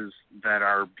classes that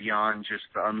are beyond just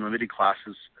the unlimited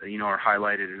classes, you know, are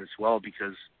highlighted as well,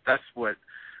 because that's what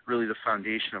really the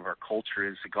foundation of our culture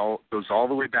is. It goes all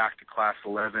the way back to Class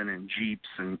 11 and Jeeps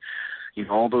and, you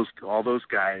know, all those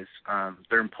guys.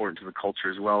 They're important to the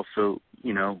culture as well. So,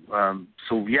 you know,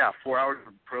 4 hours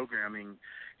of programming,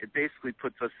 it basically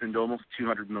puts us into almost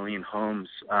 200 million homes.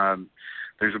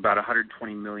 There's about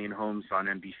 120 million homes on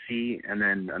NBC, and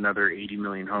then another 80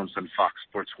 million homes on Fox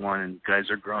Sports 1, and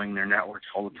guys are growing their networks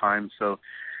all the time. So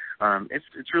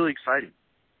it's really exciting.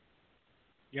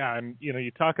 Yeah, and, you know,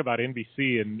 you talk about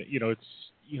NBC, and, you know,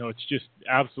 it's just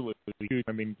absolutely huge.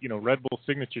 I mean, you know, Red Bull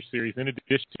Signature Series, in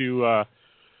addition to,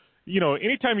 you know,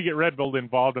 anytime you get Red Bull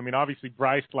involved, I mean, obviously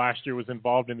Bryce last year was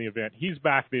involved in the event. He's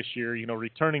back this year, you know,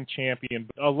 returning champion.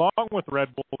 But along with Red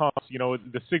Bull, you know,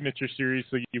 the Signature Series,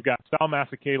 so you've got Sal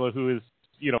Masekela, who is,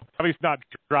 you know, obviously not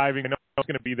driving. I know he's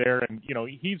going to be there, and, you know,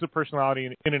 he's a personality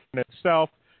in and itself.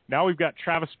 Now we've got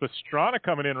Travis Pastrana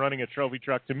coming in running a trophy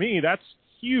truck. To me, that's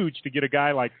huge to get a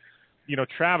guy like, you know,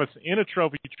 Travis in a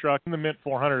trophy truck in the Mint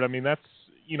 400. I mean, that's,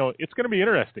 you know, it's going to be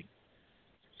interesting.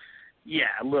 Yeah,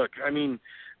 look, I mean,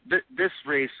 this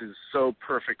race is so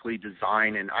perfectly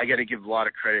designed, and I got to give a lot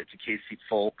of credit to Casey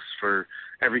Folks for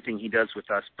everything he does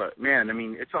with us. But, man, I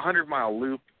mean, it's a 100-mile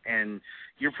loop, and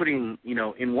you're putting, you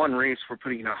know, in one race we're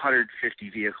putting 150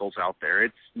 vehicles out there.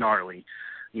 It's gnarly,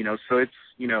 you know, so it's,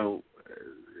 you know,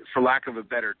 for lack of a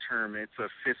better term, it's a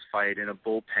fist fight in a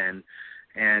bullpen.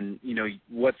 And, you know,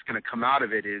 what's going to come out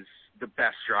of it is the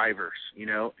best drivers, you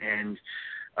know, and,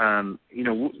 you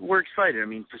know, we're excited. I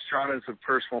mean, Pastrana is a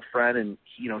personal friend, and,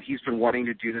 you know, he's been wanting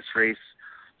to do this race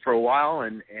for a while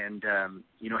and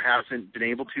you know, hasn't been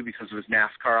able to because of his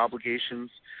NASCAR obligations.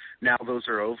 Now those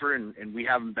are over, and we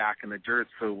have him back in the dirt,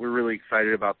 so we're really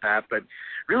excited about that. But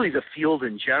really the field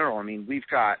in general, I mean, we've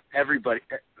got everybody.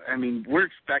 I mean, we're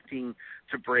expecting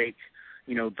to break,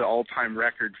 you know, the all-time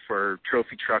record for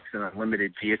trophy trucks and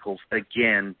unlimited vehicles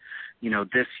again, you know,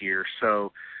 this year.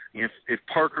 So if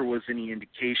Parker was any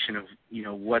indication of, you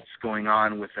know, what's going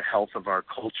on with the health of our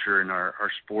culture and our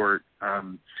sport,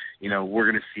 you know, we're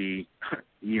going to see,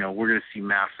 you know, we're going to see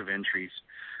massive entries.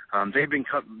 The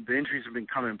entries have been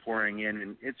coming pouring in,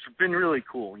 and it's been really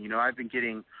cool. You know, I've been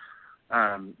getting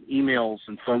emails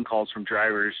and phone calls from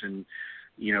drivers, and,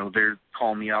 you know, they're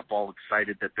calling me up all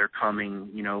excited that they're coming,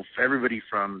 you know, everybody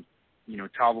from, you know,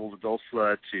 Talbot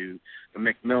Vidosla to the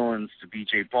McMillans to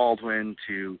B.J. Baldwin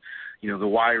to, you know, the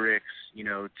Wyricks, you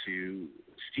know, to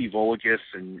Steve Olagus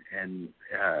and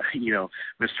you know,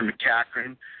 Mr.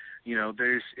 McCachran. You know,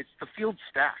 it's the field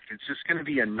stacked. It's just going to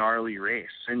be a gnarly race.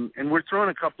 And we're throwing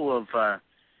a couple of,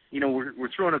 you know, we're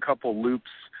throwing a couple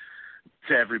loops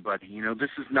to everybody. You know,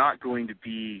 this is not going to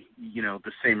be, you know,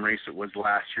 the same race it was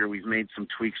last year. We've made some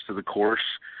tweaks to the course.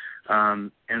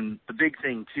 And the big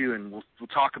thing, too, and we'll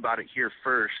talk about it here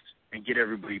first and get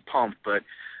everybody pumped, but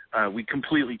we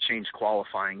completely changed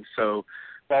qualifying. So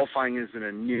qualifying is in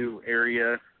a new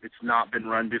area. It's not been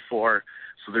run before,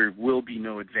 so there will be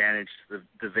no advantage to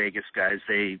the Vegas guys.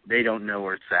 They don't know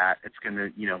where it's at. It's going to,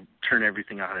 you know, turn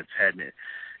everything on its head. And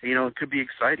you know, it could be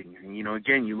exciting. And, you know,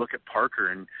 again, you look at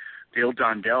Parker, and Dale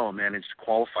Dondell managed to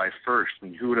qualify first. I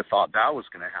mean, who would have thought that was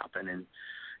going to happen? And,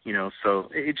 you know, so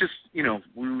it just, you know,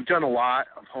 we've done a lot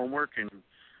of homework and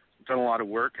done a lot of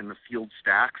work in the field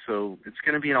stack, so it's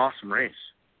going to be an awesome race.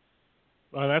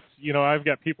 Well, that's, I've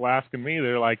got people asking me,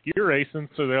 they're like, you're racing,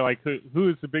 so they're like, who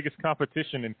is the biggest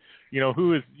competition, and,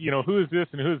 who is this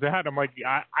and who's that? I'm like,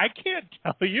 I can't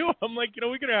tell you. I'm like,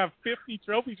 we're going to have 50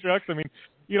 trophy trucks. I mean,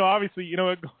 obviously,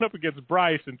 going up against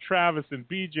Bryce and Travis and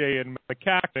BJ and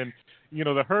McCack and,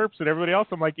 the Herps and everybody else.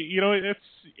 I'm like, it's,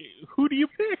 who do you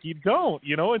pick? You don't,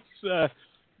 it's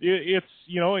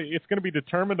going to be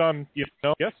determined on,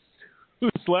 guess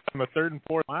who's left in the third and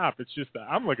fourth lap. It's just,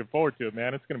 I'm looking forward to it,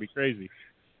 man. It's going to be crazy.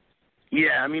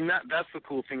 Yeah, I mean, that's the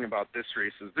cool thing about this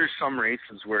race is there's some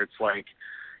races where it's like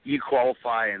you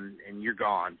qualify and you're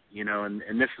gone,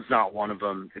 and this is not one of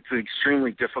them. It's an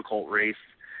extremely difficult race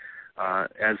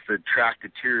as the track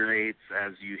deteriorates,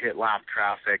 as you hit lap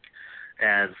traffic,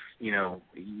 as,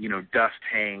 dust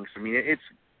hangs. I mean, it's,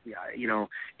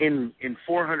 in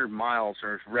 400 miles,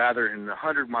 or rather in the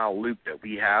 100-mile loop that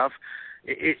we have,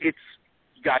 it's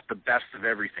got the best of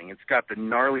everything. It's got the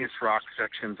gnarliest rock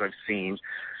sections I've seen,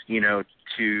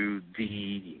 to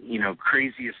the,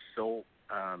 craziest silt,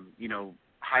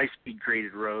 high-speed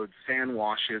graded roads, sand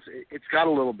washes. It's got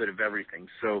a little bit of everything.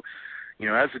 So,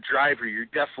 as a driver, you're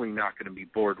definitely not going to be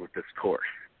bored with this course.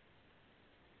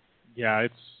 Yeah,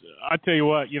 I tell you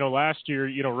what, last year,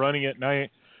 running it, and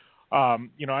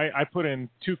I put in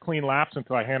 2 clean laps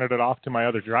until I handed it off to my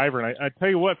other driver. And I tell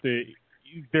you what,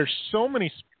 there's so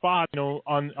many spots,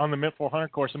 on the Mint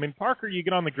 400 course. I mean, Parker, you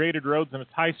get on the graded roads and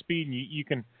it's high speed, and you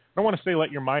can, I don't want to say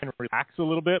let your mind relax a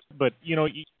little bit, but, you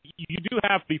do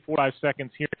have 4-5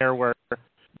 seconds here and there where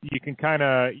you can kind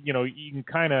of,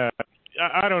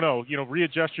 I don't know,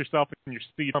 readjust yourself in your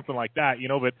speed, something like that,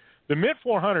 but the Mint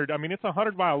 400, I mean, it's a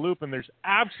 100-mile loop, and there's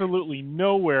absolutely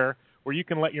nowhere where you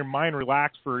can let your mind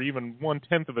relax for even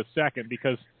 1/10 of a second,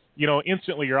 because,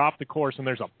 instantly you're off the course and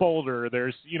there's a boulder,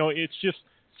 there's, it's just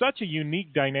such a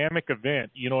unique dynamic event,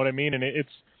 you know what I mean? And it's,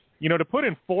 to put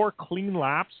in 4 clean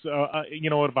laps, out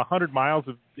of 100 miles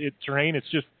of terrain,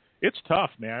 it's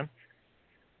tough, man.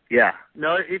 Yeah,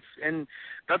 no, and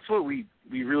that's what we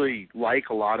really like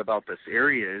a lot about this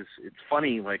area is it's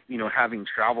funny, like, having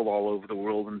traveled all over the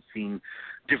world and seen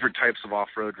different types of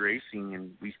off-road racing,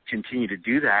 and we continue to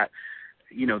do that.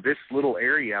 This little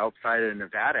area outside of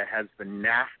Nevada has the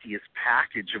nastiest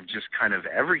package of just kind of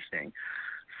everything.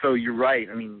 So you're right.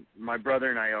 I mean, my brother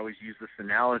and I always use this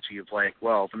analogy of like,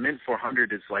 well, the Mint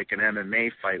 400 is like an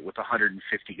MMA fight with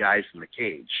 150 guys in the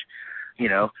cage,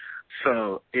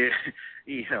 So,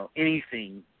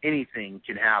 anything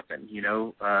can happen,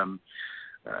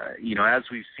 as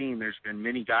we've seen, there's been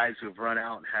many guys who have run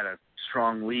out and had a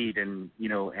strong lead and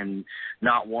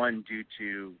not won due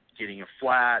to getting a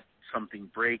flat, something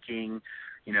breaking,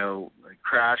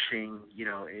 crashing,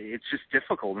 it's just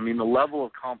difficult. I mean, the level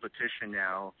of competition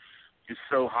now is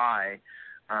so high,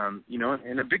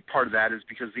 and a big part of that is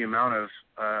because the amount of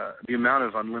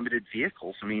unlimited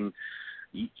vehicles. I mean,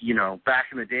 back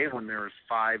in the day when there was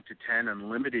 5 to 10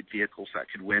 unlimited vehicles that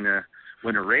could win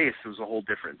a race, it was a whole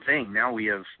different thing. Now we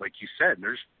have, like you said,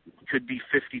 could be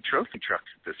 50 trophy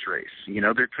trucks at this race.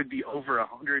 There could be over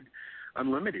 100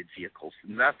 unlimited vehicles,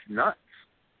 and that's nuts.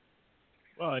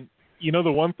 Well, and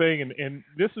the one thing, and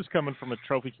this is coming from a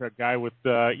trophy truck guy with,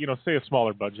 say a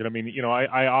smaller budget. I mean,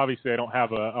 I obviously I don't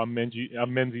have a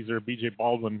Menzies or a BJ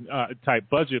Baldwin type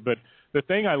budget, but the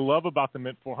thing I love about the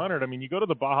Mint 400, I mean, you go to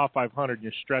the Baja 500 and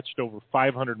you're stretched over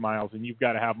 500 miles, and you've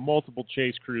got to have multiple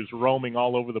chase crews roaming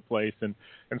all over the place and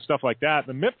stuff like that.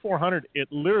 The Mint 400, it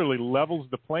literally levels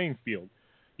the playing field,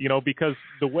 because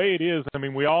the way it is, I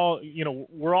mean, we're all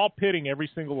pitting every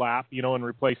single lap, and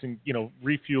replacing,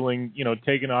 refueling,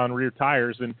 taking on rear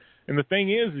tires. And the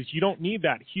thing is you don't need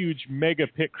that huge mega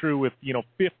pit crew with,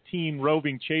 15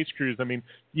 roving chase crews. I mean,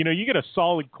 you get a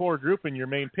solid core group in your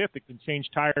main pit that can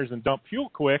change tires and dump fuel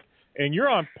quick, and you're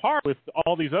on par with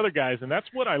all these other guys. And that's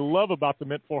what I love about the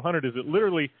Mint 400 is it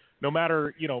literally, no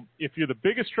matter, if you're the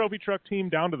biggest trophy truck team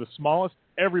down to the smallest,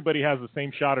 everybody has the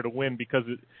same shot at a win, because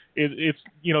it's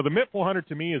the Mint 400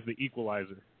 to me is the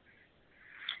equalizer.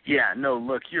 Yeah, no,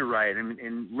 look, you're right. I mean,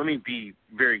 and let me be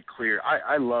very clear.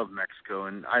 I love Mexico,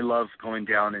 and I love going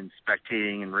down and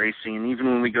spectating and racing, and even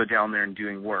when we go down there and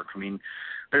doing work, I mean,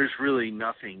 there's really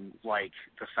nothing like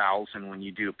the 1,000 when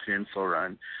you do a peninsula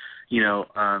run,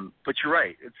 but you're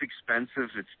right. It's expensive.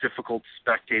 It's difficult to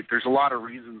spectate. There's a lot of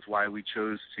reasons why we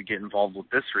chose to get involved with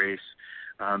this race,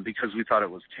 because we thought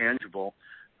it was tangible,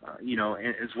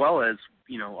 as well as,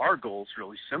 our goal is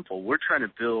really simple. We're trying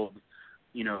to build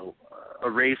a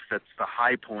race that's the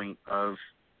high point of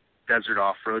desert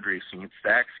off-road racing. It's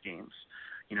the X Games.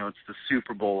 It's the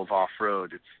Super Bowl of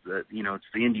off-road. It's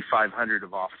the Indy 500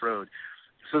 of off-road.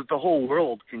 So that the whole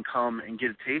world can come and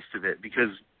get a taste of it, because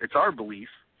it's our belief,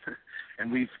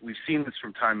 and we've seen this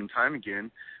from time and time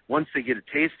again. Once they get a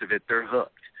taste of it, they're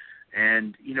hooked.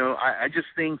 And I just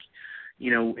think,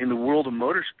 in the world of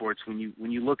motorsports, when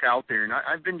you look out there, and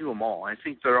I've been to them all, I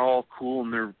think they're all cool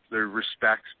in their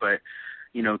respects, but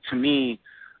to me,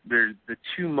 they're the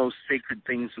two most sacred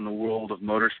things in the world of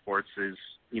motorsports is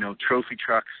trophy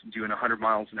trucks doing 100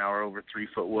 miles an hour over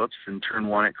 3-foot whoops and turn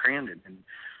 1 at Crandon, and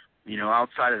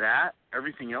outside of that,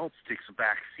 everything else takes a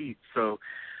back seat. So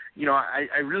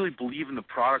I really believe in the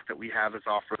product that we have as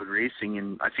off-road racing,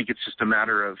 and I think it's just a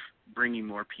matter of bringing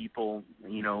more people,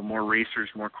 more racers,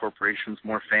 more corporations,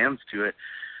 more fans to it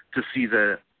to see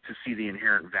the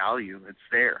inherent value. It's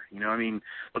there.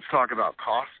 Let's talk about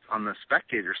cost on the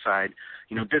spectator side.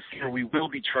 This year we will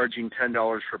be charging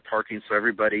 $10 for parking, so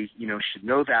everybody, should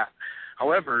know that.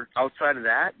 However, outside of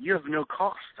that, you have no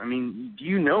cost. Do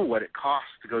you know what it costs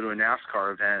to go to a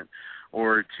NASCAR event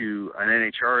or to an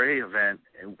NHRA event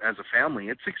as a family?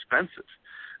 It's expensive.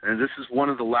 And this is one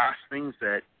of the last things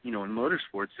that, in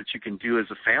motorsports that you can do as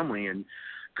a family and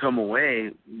come away,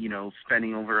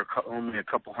 spending only a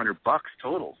couple $100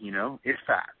 total, if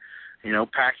that.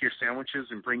 Pack your sandwiches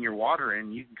and bring your water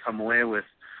in. You can come away with,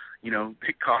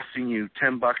 it costing you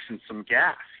 $10 and some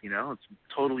gas. It's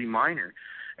totally minor.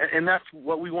 And that's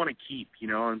what we want to keep,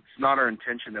 It's not our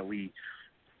intention that we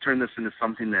turn this into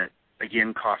something that,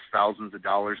 again, costs thousands of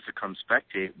dollars to come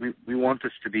spectate. We want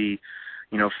this to be,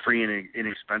 free and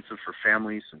inexpensive for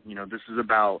families. This is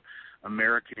about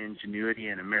American ingenuity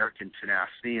and American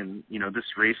tenacity, and, this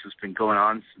race has been going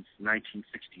on since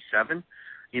 1967.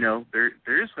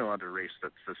 There is no other race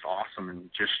that's this awesome and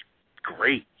just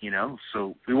great,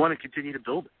 so we want to continue to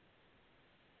build it.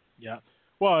 Yeah.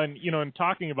 Well, and, in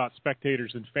talking about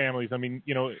spectators and families,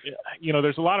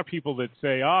 there's a lot of people that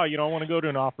say, I want to go to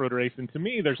an off-road race. And to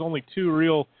me, there's only 2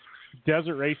 real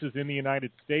desert races in the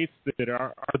United States that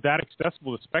are that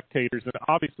accessible to spectators. And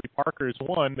obviously Parker is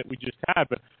one that we just had.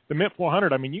 But the Mint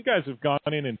 400, you guys have gone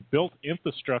in and built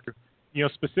infrastructure,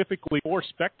 specifically for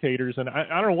spectators. And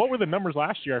I don't know, what were the numbers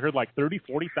last year? I heard like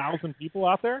 40,000 people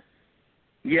out there.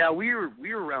 Yeah, we were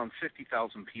around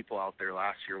 50,000 people out there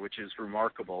last year, which is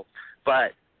remarkable.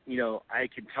 But, I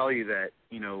can tell you that,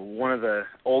 one of the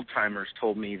old-timers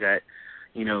told me that,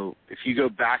 if you go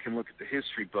back and look at the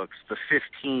history books, the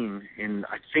 15 in,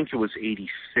 I think it was 86,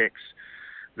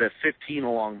 the 15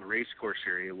 along the race course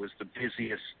area was the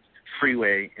busiest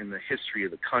freeway in the history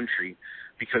of the country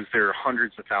because there are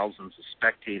hundreds of thousands of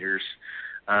spectators,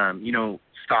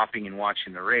 stopping and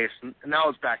watching the race. And that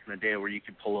was back in the day where you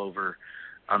could pull over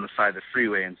on the side of the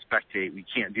freeway and spectate. We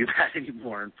can't do that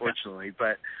anymore, unfortunately.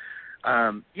 But,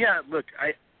 look,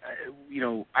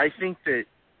 I think that,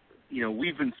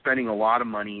 we've been spending a lot of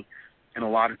money and a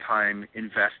lot of time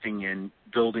investing in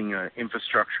building an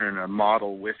infrastructure and a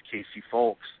model with Casey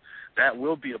Folks that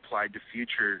will be applied to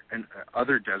future and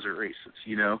other desert races.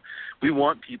 We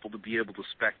want people to be able to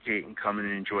spectate and come in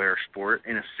and enjoy our sport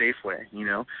in a safe way.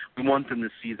 We want them to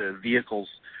see the vehicles,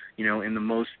 in the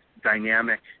most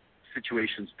dynamic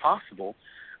situations possible,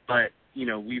 but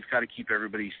we've got to keep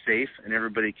everybody safe and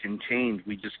everybody contained.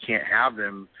 We just can't have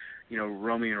them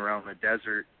roaming around the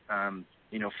desert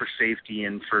for safety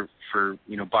and for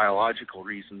biological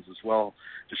reasons as well,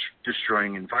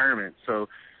 destroying environment. So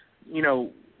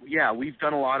we've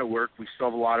done a lot of work. We still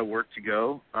have a lot of work to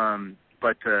go,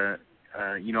 but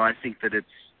I think that it's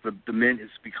the Mint has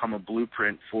become a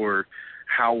blueprint for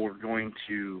how we're going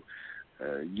to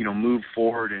move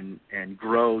forward and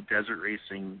grow desert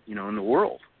racing, in the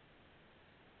world.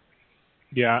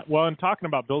 Yeah, well, and talking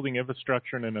about building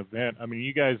infrastructure in an event,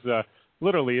 you guys,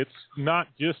 literally, it's not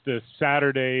just a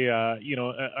Saturday, a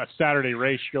Saturday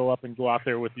race, show up and go out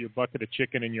there with your bucket of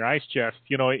chicken and your ice chest.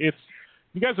 You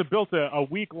guys have built a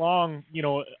week-long,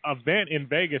 event in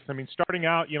Vegas. starting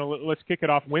out, let's kick it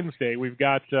off Wednesday. We've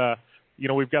got, the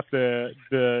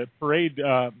parade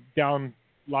down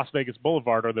Las Vegas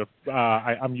Boulevard, or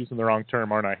I'm using the wrong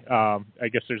term, aren't I? I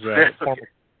guess there's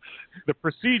the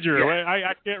procedure. Yeah.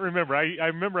 I can't remember. I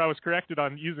remember I was corrected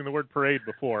on using the word parade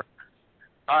before.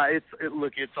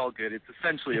 It's all good. It's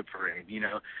essentially a parade,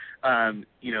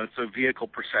 it's a vehicle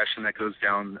procession that goes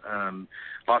down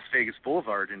Las Vegas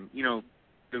Boulevard. And,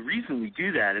 the reason we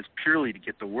do that is purely to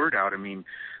get the word out.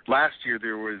 Last year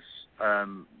there was,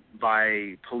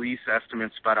 by police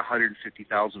estimates, about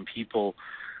 150,000 people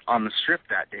on the strip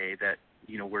that day that,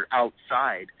 were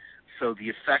outside. So the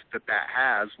effect that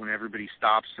has when everybody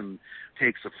stops and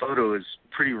takes a photo is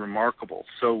pretty remarkable.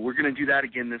 So we're going to do that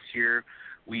again this year.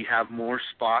 We have more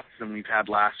spots than we've had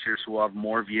last year, so we'll have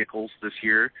more vehicles this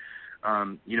year.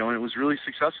 And it was really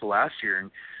successful last year.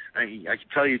 And I can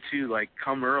tell you too, like,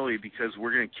 come early because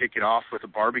we're going to kick it off with a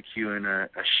barbecue and a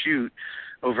shoot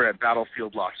over at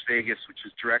Battlefield Las Vegas, which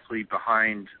is directly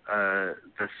behind the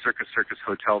Circus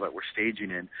Hotel that we're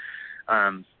staging in.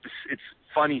 It's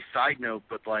funny side note,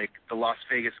 but like the Las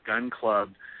Vegas Gun Club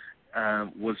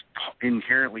was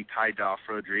inherently tied to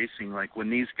off-road racing. Like when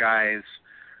these guys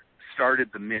started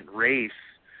the Mint race,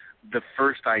 the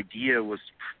first idea was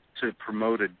to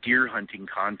promote a deer hunting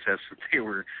contest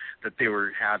that they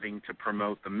were having to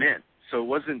promote the Mint. So it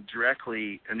wasn't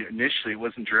directly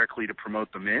to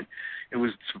promote the Mint. It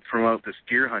was to promote this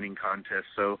deer hunting contest.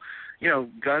 So, you know,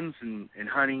 guns and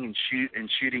hunting and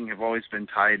shooting have always been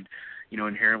tied, you know,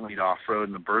 inherently to off-road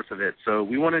and the birth of it. So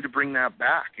we wanted to bring that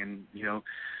back. And, you know,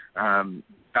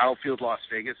 Battlefield Las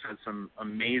Vegas has some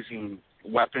amazing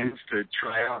weapons to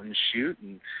try out and shoot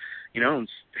and, you know,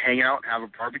 hang out and have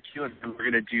a barbecue. And then we're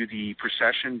going to do the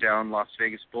procession down Las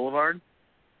Vegas Boulevard.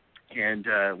 And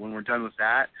when we're done with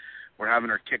that, we're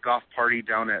having our kickoff party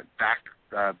down at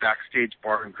Backstage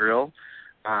Bar and Grill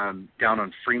down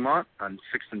on Fremont, on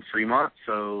 6th and Fremont.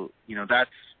 So, you know,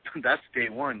 that's day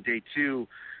one. Day two,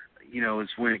 you know, is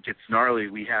when it gets gnarly.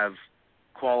 We have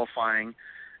qualifying,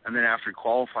 and then after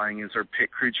qualifying is our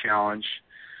pit crew challenge.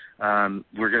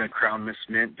 We're going to crown Miss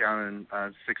Mint down in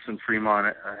 6th and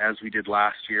Fremont as we did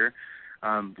last year.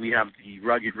 We have the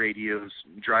Rugged Radio's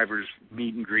drivers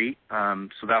meet and greet,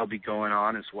 so that'll be going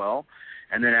on as well.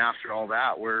 And then after all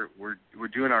that, we're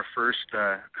doing our first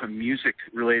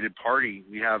music-related party.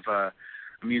 We have a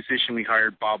musician we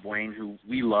hired, Bob Wayne, who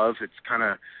we love. It's kind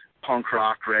of punk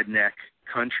rock, redneck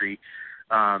country,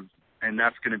 and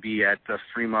that's going to be at the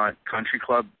Fremont Country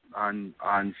Club on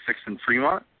 6th and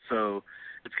Fremont. So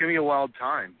it's going to be a wild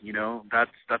time. You know,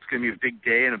 that's going to be a big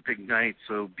day and a big night.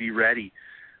 So be ready.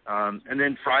 And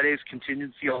then Friday's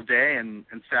contingency all day, and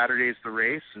Saturday's the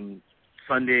race, and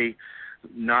Sunday,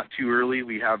 not too early,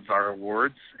 we have our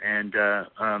awards, and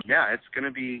yeah, it's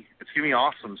gonna be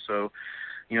awesome. So,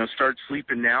 you know, start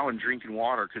sleeping now and drinking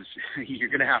water because you're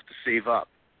gonna have to save up.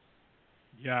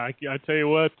 Yeah, I tell you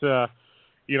what,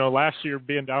 you know, last year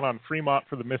being down on Fremont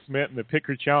for the Miss Mint and the Pit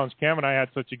Crew Challenge, Cam and I had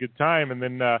such a good time, and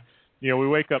then you know, we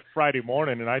wake up Friday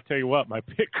morning, and I tell you what, my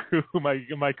pit crew,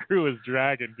 my crew is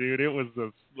dragging, dude. It was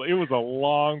a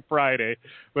long Friday,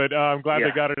 but I'm glad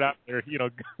they got it out there. You know,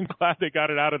 glad they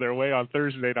got it out of their way on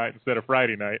Thursday night instead of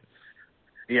Friday night.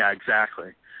 Yeah,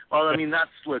 exactly. Well, I mean, that's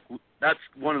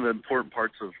one of the important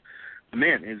parts of the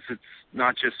Mint is it's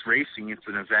not just racing; it's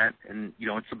an event, and you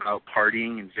know, it's about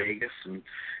partying in Vegas and,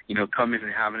 you know, coming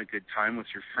and having a good time with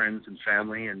your friends and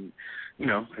family, and you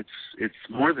know, it's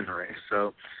more than a race.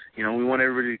 So, you know, we want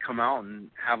everybody to come out and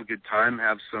have a good time,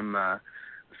 have some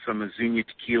Azuña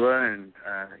tequila, and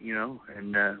you know,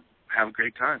 and have a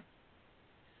great time.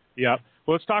 Yeah.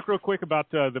 Well, let's talk real quick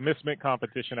about the Miss Mint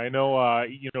competition. I know,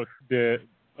 you know, the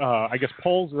I guess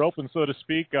polls are open, so to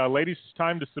speak. Ladies, it's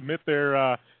time to submit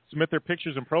their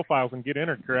pictures and profiles and get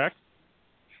entered. Correct?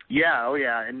 Yeah. Oh,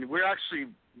 yeah. And we're actually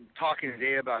talking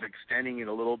today about extending it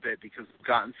a little bit because we've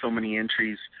gotten so many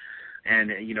entries,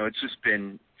 and you know, it's just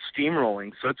been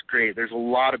steamrolling. So it's great. There's a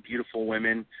lot of beautiful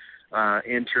women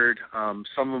entered. Some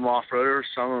of them off-roaders,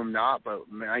 some of them not. But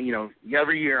you know,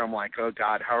 every year I'm like, oh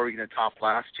God, how are we going to top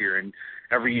last year? And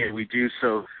every year we do.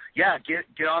 So yeah,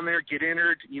 get on there, get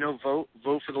entered. You know, vote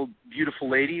for the beautiful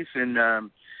ladies.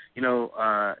 And you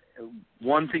know,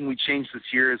 one thing we changed this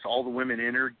year is all the women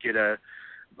entered get a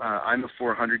I'm a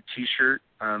 400 T-shirt.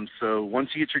 So once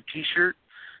you get your T-shirt,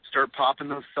 start popping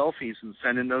those selfies and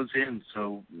sending those in.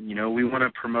 So, you know, we want to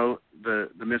promote the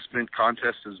Miss Mint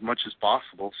contest as much as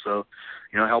possible. So,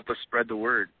 you know, help us spread the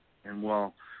word, and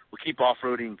we'll keep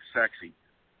off-roading sexy.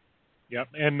 Yep.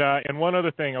 And one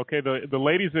other thing, okay, the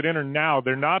ladies that enter now,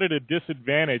 they're not at a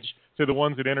disadvantage to the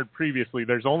ones that entered previously.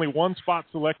 There's only one spot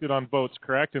selected on votes,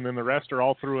 correct? And then the rest are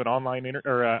all through an online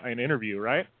an interview,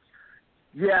 right?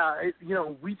 Yeah, you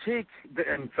know, we take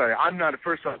I'm not,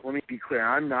 first off, let me be clear,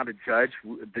 I'm not a judge.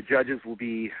 The judges will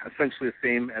be essentially the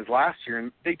same as last year,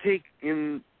 and they take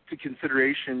into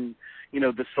consideration, you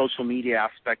know, the social media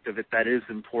aspect of it. That is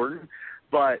important,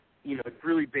 but, you know, it's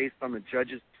really based on the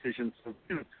judges' decisions. So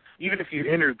even if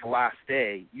you entered the last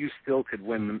day, you still could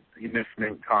win the Miss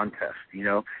Mint contest, you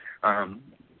know.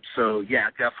 So, yeah,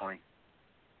 definitely.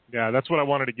 Yeah, that's what I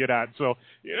wanted to get at. So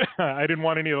I didn't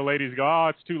want any of the ladies to go, oh,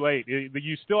 it's too late.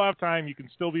 You still have time. You can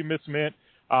still be Miss Mint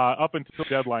up until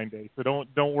deadline day. So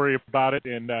don't worry about it,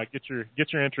 and get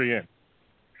your entry in.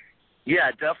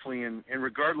 Yeah, definitely. And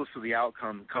regardless of the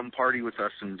outcome, come party with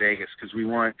us in Vegas because we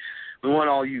want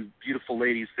all you beautiful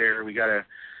ladies there. We got to,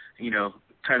 you know,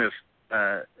 kind of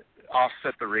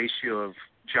offset the ratio of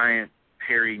giant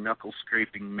hairy,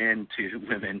 knuckle-scraping men to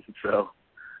women. So,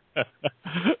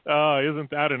 oh, isn't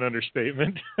that an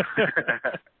understatement?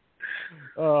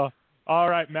 All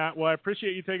right, Matt. Well, I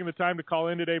appreciate you taking the time to call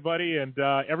in today, buddy. And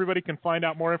everybody can find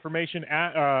out more information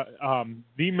at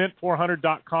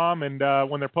themint400.com. And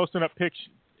when they're posting up pics,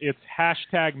 it's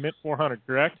hashtag Mint400,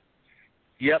 correct?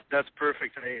 Yep, that's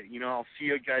perfect. I'll see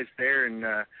you guys there. And,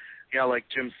 like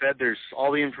Jim said, there's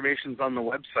all the information's on the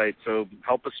website. So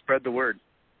help us spread the word.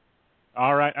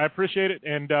 All right. I appreciate it.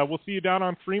 And we'll see you down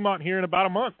on Fremont here in about a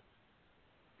month.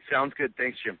 Sounds good.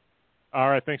 Thanks, Jim. All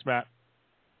right. Thanks, Matt.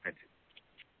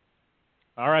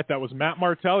 All right, that was Matt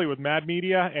Martelli with Mad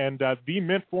Media and the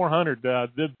Mint 400,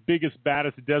 the biggest,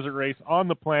 baddest desert race on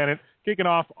the planet, kicking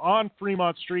off on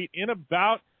Fremont Street in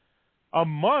about a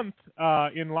month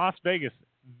in Las Vegas.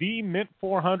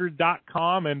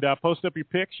 Themint400.com, and post up your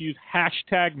pics. Use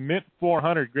hashtag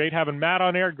Mint400. Great having Matt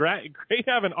on air. Great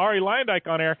having Arie Luyendyk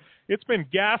on air. It's been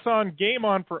gas on, game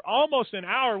on for almost an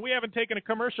hour. We haven't taken a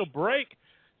commercial break.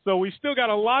 So we still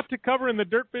got a lot to cover in the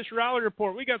Dirtfish Rally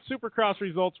Report. We got Supercross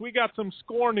results. We got some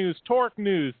score news, torque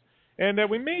news. And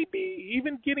we may be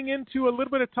even getting into a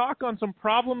little bit of talk on some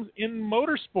problems in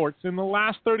motorsports in the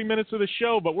last 30 minutes of the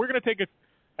show. But we're going to take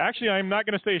actually, I'm not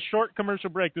going to say a short commercial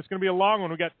break. This is going to be a long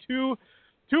one. We got two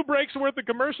breaks worth of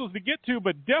commercials to get to,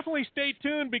 but definitely stay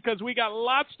tuned because we got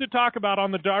lots to talk about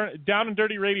on the Down and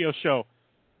Dirty Radio Show.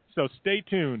 So stay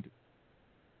tuned.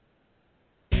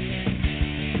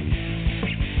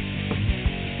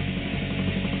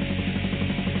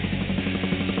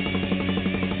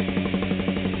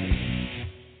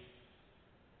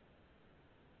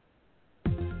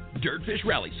 Dirtfish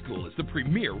Rally School is the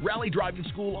premier rally driving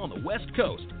school on the West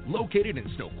Coast, located in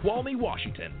Snoqualmie,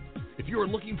 Washington. If you are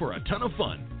looking for a ton of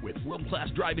fun with world-class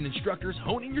driving instructors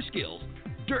honing your skills,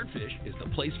 Dirtfish is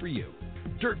the place for you.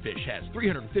 Dirtfish has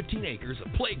 315 acres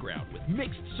of playground with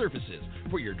mixed surfaces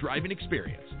for your driving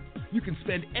experience. You can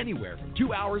spend anywhere from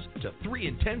 2 hours to 3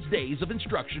 intense days of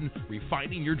instruction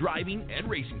refining your driving and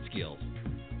racing skills.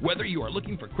 Whether you are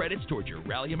looking for credits towards your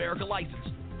Rally America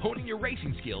license, honing your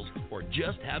racing skills, or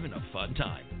just having a fun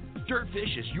time,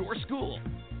 Dirtfish is your school.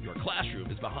 Your classroom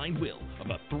is behind wheel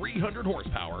of a 300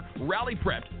 horsepower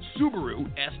rally-prepped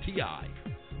Subaru STI.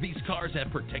 These cars have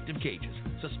protective cages,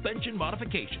 suspension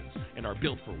modifications, and are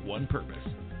built for one purpose: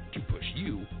 to push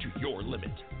you to your limit.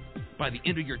 By the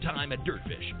end of your time at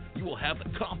Dirtfish, you will have the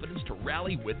confidence to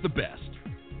rally with the best.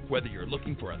 Whether you're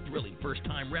looking for a thrilling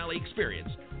first-time rally experience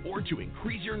or to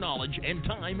increase your knowledge and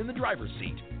time in the driver's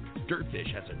seat,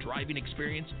 Dirtfish has a driving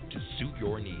experience to suit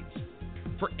your needs.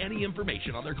 For any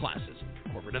information on their classes,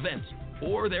 corporate events,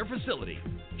 or their facility,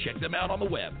 check them out on the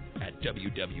web at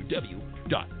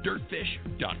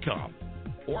www.dirtfish.com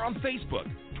or on Facebook,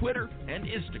 Twitter, and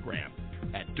Instagram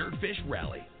at Dirtfish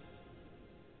Rally.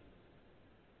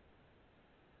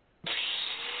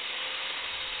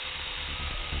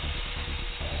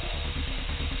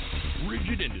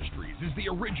 Rigid Industries is the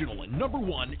original and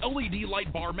 #1 LED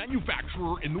light bar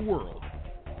manufacturer in the world.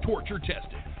 Torture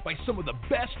tested by some of the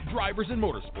best drivers in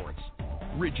motorsports,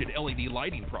 Rigid LED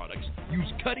lighting products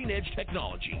use cutting-edge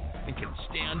technology and can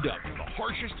stand up to the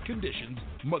harshest conditions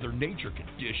Mother Nature can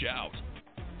dish out.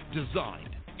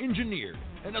 Designed, engineered,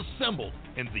 and assembled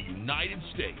in the United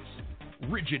States,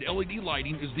 Rigid LED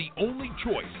lighting is the only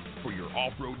choice for your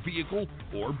off-road vehicle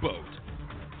or boat.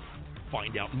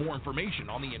 Find out more information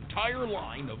on the entire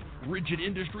line of Rigid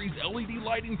Industries LED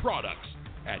lighting products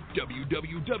at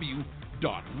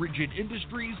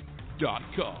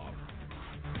www.rigidindustries.com.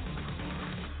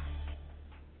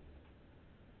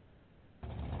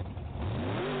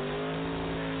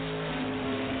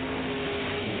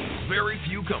 Very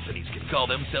few companies can call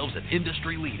themselves an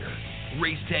industry leader.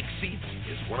 Racetech Seats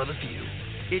is one of the few.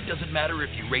 It doesn't matter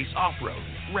if you race off-road,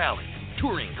 rally,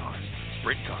 touring cars,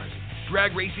 sprint cars,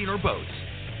 drag racing, or boats.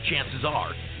 Chances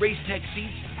are, Racetech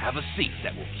Seats have a seat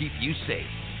that will keep you safe,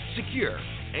 secure,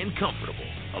 and comfortable,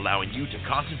 allowing you to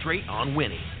concentrate on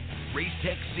winning.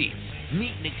 Racetech Seats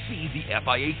meet and exceed the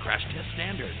FIA crash test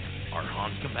standard, are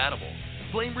Hans compatible,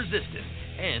 flame resistant,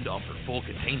 and offer full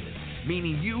containment,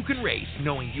 meaning you can race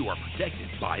knowing you are protected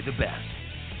by the best.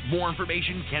 More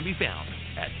information can be found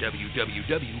at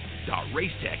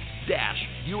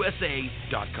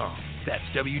www.racetech-usa.com. That's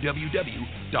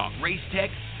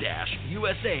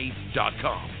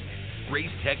www.racetech-usa.com.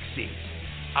 Racetech Seats.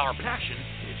 Our passion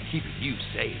is keeping you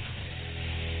safe.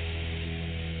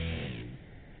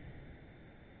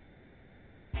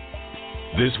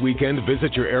 This weekend,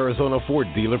 visit your Arizona Ford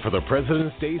dealer for the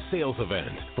President's Day sales event.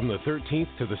 From the 13th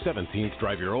to the 17th,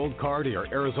 drive your old car to your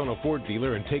Arizona Ford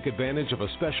dealer and take advantage of a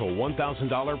special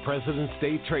 $1,000 President's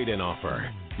Day trade-in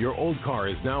offer. Your old car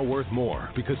is now worth more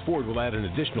because Ford will add an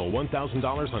additional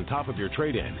 $1,000 on top of your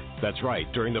trade-in. That's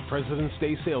right, during the President's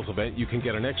Day sales event, you can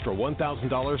get an extra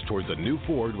 $1,000 towards a new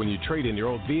Ford when you trade in your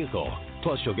old vehicle.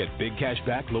 Plus, you'll get big cash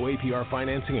back, low APR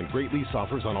financing, and great lease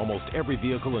offers on almost every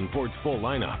vehicle in Ford's full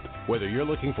lineup. Whether you're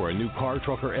looking for a new car,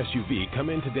 truck, or SUV, come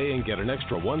in today and get an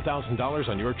extra $1,000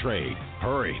 on your trade.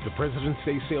 Hurry! The President's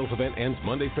Day sales event ends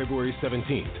Monday, February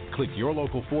 17th. Click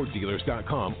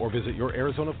yourlocalforddealers.com or visit your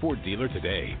Arizona Ford dealer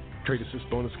today. Trade Assist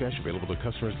bonus cash available to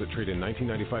customers that trade in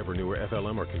 1995 or newer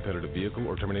FLM or competitive vehicle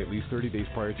or terminate lease 30 days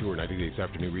prior to or 90 days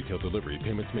after new retail delivery.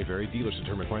 Payments may vary. Dealers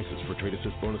determine prices for Trade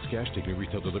Assist bonus cash. Take new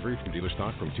retail delivery from dealer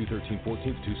stock from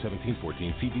 2/13/14 to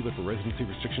 2/17/14. See dealer for residency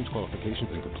restrictions,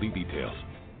 qualifications, and complete details.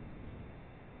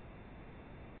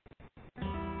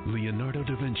 Leonardo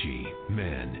da Vinci,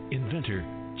 man, inventor,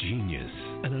 genius.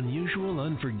 An unusual,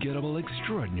 unforgettable,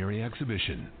 extraordinary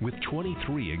exhibition with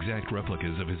 23 exact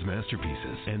replicas of his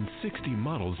masterpieces and 60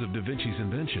 models of da Vinci's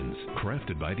inventions,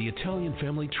 crafted by the Italian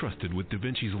family trusted with da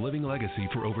Vinci's living legacy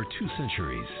for over 2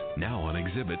 centuries. Now on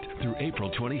exhibit through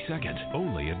April 22nd,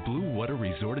 only at Blue Water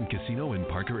Resort and Casino in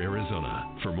Parker, Arizona.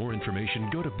 For more information,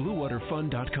 go to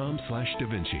bluewaterfun.com/da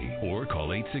Vinci or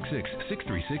call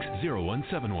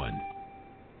 866-636-0171.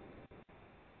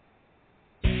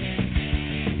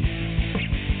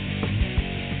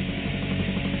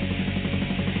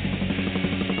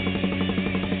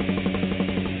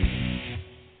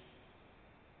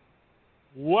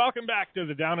 Welcome back to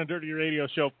the Down and Dirty Radio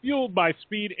Show, fueled by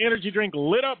Speed Energy Drink,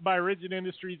 lit up by Rigid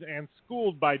Industries, and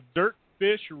schooled by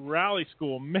Dirtfish Rally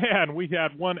School. Man, we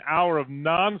had 1 hour of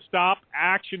nonstop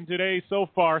action today so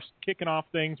far, kicking off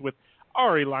things with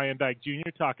Arie Luyendyk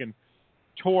Jr. talking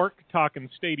torque, talking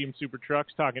stadium super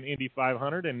trucks, talking Indy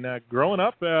 500, and growing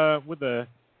up with a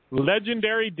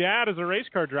legendary dad as a race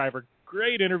car driver.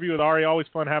 Great interview with Arie, always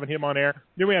fun having him on air.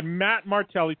 Then we had Matt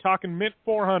Martelli talking Mint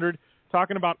 400,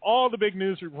 talking about all the big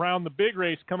news around the big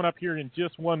race coming up here in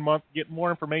just 1 month. Get more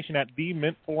information at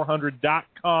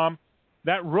themint400.com.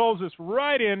 That rolls us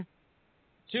right in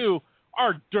to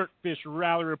our Dirtfish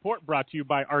Rally Report, brought to you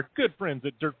by our good friends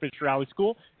at Dirtfish Rally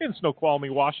School in Snoqualmie,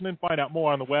 Washington. Find out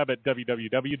more on the web at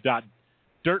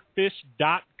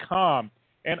www.dirtfish.com.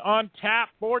 And on tap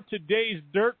for today's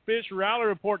Dirtfish Rally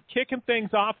Report, kicking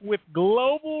things off with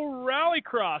Global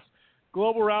Rallycross.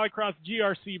 Global Rallycross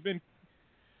GRC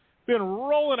been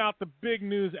rolling out the big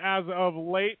news as of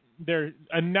late. They're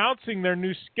announcing their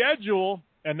new schedule,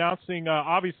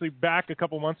 obviously back a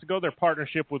couple months ago, their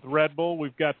partnership with Red Bull.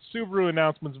 We've got Subaru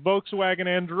announcements, Volkswagen,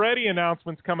 Andretti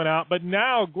announcements coming out. But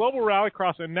now Global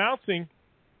Rallycross announcing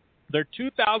their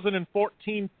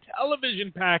 2014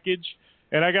 television package.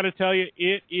 And I got to tell you,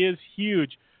 it is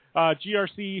huge.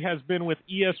 GRC has been with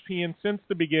ESPN since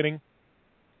the beginning.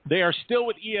 They are still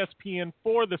with ESPN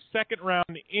for the second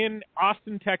round in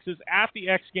Austin, Texas at the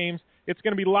X Games. It's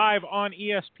going to be live on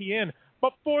ESPN.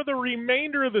 But for the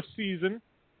remainder of the season,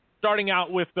 starting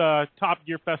out with Top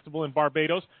Gear Festival in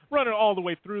Barbados, running all the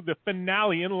way through the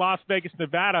finale in Las Vegas,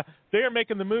 Nevada, they are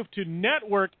making the move to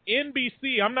network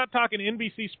NBC. I'm not talking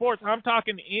NBC Sports. I'm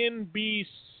talking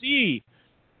NBC.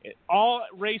 All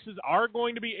races are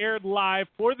going to be aired live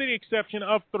for the exception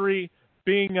of 3,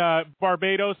 being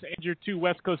Barbados and your 2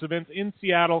 West Coast events in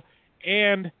Seattle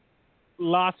and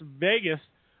Las Vegas.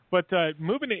 But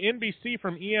moving to NBC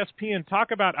from ESPN,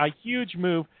 talk about a huge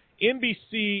move.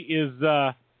 NBC is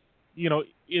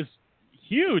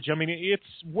huge. I mean,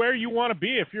 it's where you want to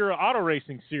be if you're an auto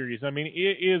racing series. I mean,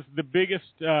 it is the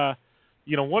biggest,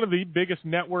 one of the biggest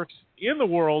networks in the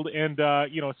world, and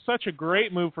such a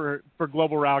great move for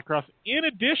Global Rallycross. In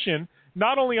addition,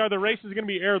 not only are the races going to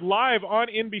be aired live on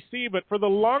NBC, but for the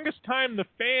longest time,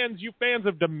 you fans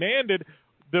have demanded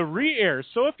the re-airs.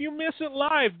 So if you miss it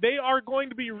live, they are going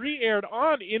to be re-aired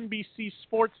on NBC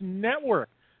Sports Network.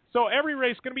 So every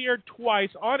race is going to be aired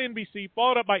twice on NBC,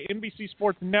 followed up by NBC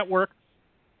Sports Network.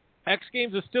 X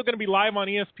Games is still going to be live on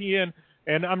ESPN,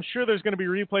 and I'm sure there's going to be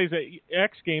replays at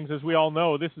X Games, as we all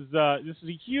know. This is a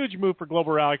huge move for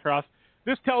Global Rallycross.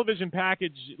 This television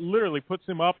package literally puts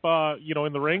him up,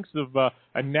 in the ranks of a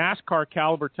NASCAR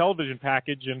caliber television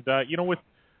package. And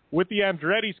with the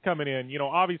Andretti's coming in,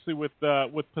 obviously with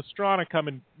Pastrana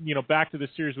coming, back to the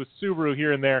series with Subaru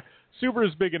here and there.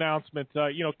 Subaru's big announcement,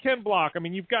 Ken Block. I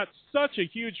mean, you've got such a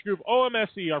huge group.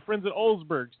 OMSE, our friends at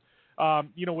Olsberg's,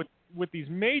 with these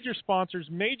major sponsors,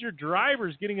 major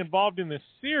drivers getting involved in this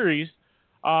series.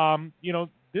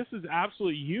 this is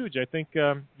absolutely huge. I think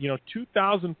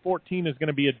 2014 is going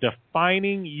to be a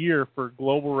defining year for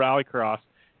Global Rallycross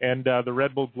and the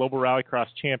Red Bull Global Rallycross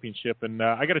Championship. And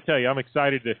I got to tell you, I'm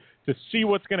excited to see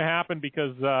what's going to happen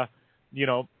because I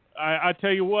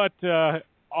tell you what,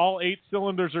 all 8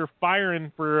 cylinders are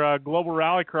firing for Global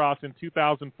Rallycross in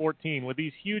 2014 with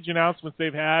these huge announcements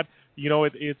they've had. We're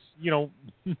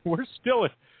still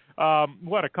at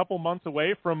a couple months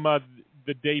away from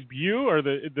the debut or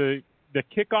the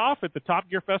kickoff at the Top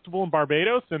Gear Festival in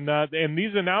Barbados, and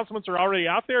these announcements are already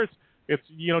out there. It's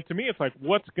to me, it's like,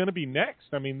 what's going to be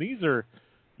next? I mean, these are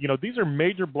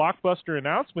major blockbuster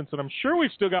announcements, and I'm sure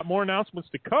we've still got more announcements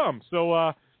to come.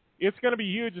 So it's going to be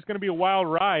huge. It's going to be a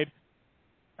wild ride.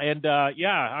 And,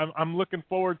 I'm looking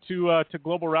forward to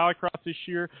Global Rallycross this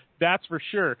year, that's for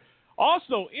sure.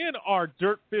 Also, in our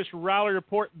Dirtfish Rally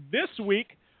Report this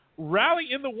week, Rally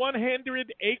in the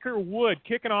 100-Acre Wood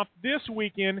kicking off this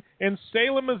weekend in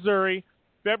Salem, Missouri,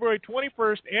 February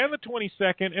 21st and the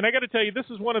 22nd. And I got to tell you, this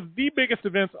is one of the biggest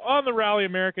events on the Rally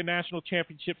America National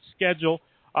Championship schedule.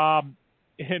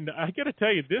 And I got to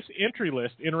tell you, this entry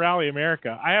list in Rally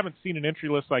America, I haven't seen an entry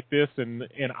list like this in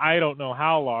I don't know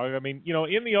how long. I mean,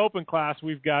 in the open class,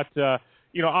 we've got,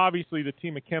 obviously the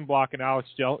team of Ken Block and Alex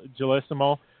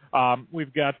Gelissimo.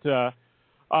 We've got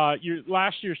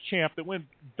last year's champ that went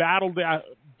battled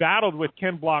with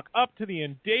Ken Block up to the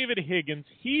end, David Higgins.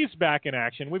 He's back in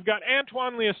action. We've got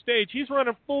Antoine Leostage. He's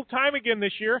running full-time again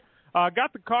this year.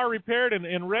 Got the car repaired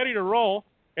and ready to roll.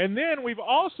 And then we've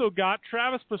also got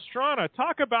Travis Pastrana.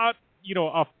 Talk about,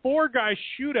 a 4-guy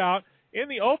shootout in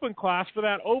the open class for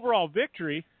that overall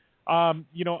victory.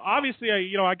 Obviously,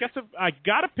 I guess if I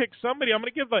got to pick somebody, I'm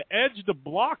going to give the edge to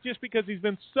Block just because he's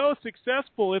been so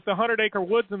successful at the 100-Acre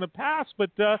Woods in the past. But,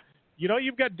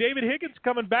 you've got David Higgins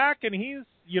coming back, and he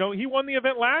won the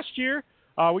event last year.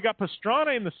 We got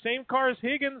Pastrana in the same car as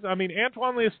Higgins. I mean,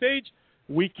 Antoine Leostage,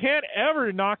 we can't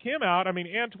ever knock him out. I mean,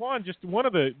 Antoine, just one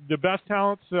of the best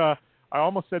talents, I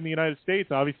almost said in the United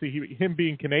States, obviously him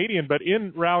being Canadian, but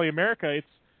in Rally America, it's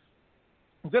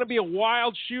going to be a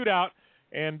wild shootout.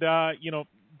 And,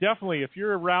 definitely if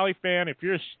you're a rally fan, if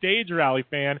you're a stage rally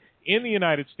fan in the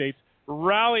United States,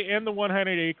 Rally and the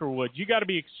 100-Acre Woods, you got to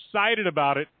be excited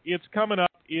about it. It's coming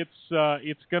up. It's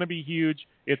going to be huge.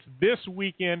 It's this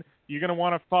weekend. You're going to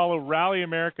want to follow Rally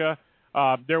America,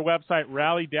 their website,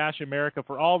 Rally-America,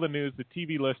 for all the news, the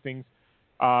TV listings.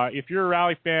 If you're a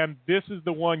rally fan, this is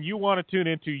the one you want to tune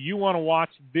into. You want to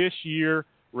watch this year,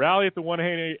 Rally at the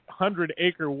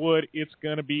 100-Acre Wood. It's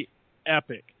going to be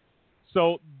epic.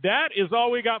 So that is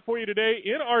all we got for you today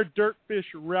in our Dirtfish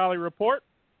Rally Report,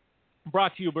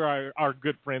 brought to you by our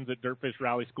good friends at Dirtfish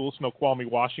Rally School, Snoqualmie,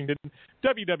 Washington,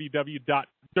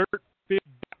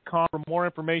 www.dirtfish.com for more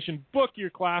information. Book your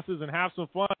classes and have some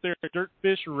fun there at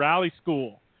Dirtfish Rally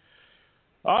School.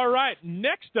 All right,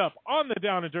 next up on the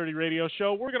Down and Dirty Radio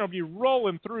Show, we're going to be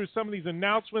rolling through some of these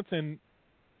announcements and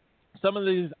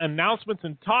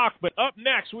talk. But up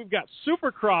next, we've got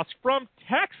Supercross from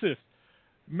Texas.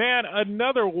 Man,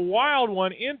 another wild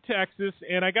one in Texas,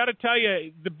 and I got to tell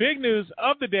you, the big news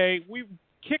of the day, we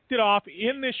kicked it off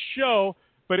in this show,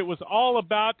 but it was all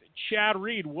about Chad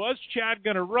Reed. Was Chad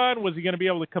going to run? Was he going to be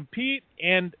able to compete?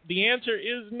 And the answer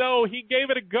is no. He gave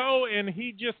it a go, and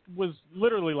he just was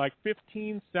literally like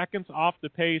 15 seconds off the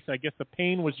pace. I guess the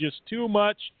pain was just too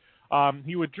much.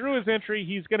 He withdrew his entry.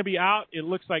 He's going to be out, it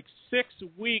looks like, 6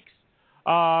 weeks,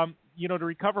 to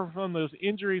recover from those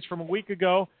injuries from a week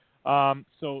ago.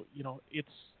 So,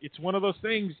 it's one of those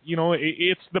things,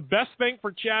 it's the best thing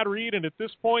for Chad Reed. And at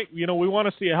this point, we want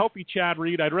to see a healthy Chad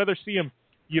Reed. I'd rather see him,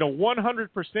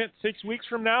 100% 6 weeks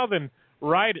from now than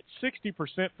ride at 60%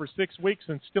 for 6 weeks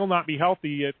and still not be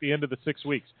healthy at the end of the 6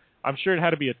 weeks. I'm sure it had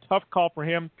to be a tough call for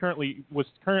him. Currently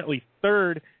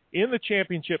third in the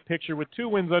championship picture with 2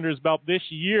 wins under his belt this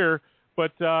year.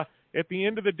 But, at the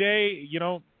end of the day,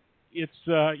 it's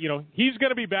he's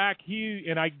going to be back.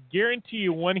 And I guarantee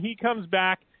you, when he comes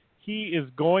back, he is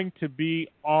going to be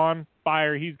on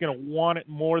fire. He's going to want it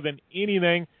more than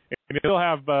anything, and he'll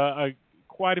have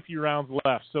quite a few rounds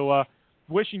left. So,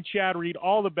 wishing Chad Reed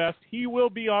all the best. He will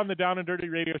be on the Down and Dirty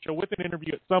Radio Show with an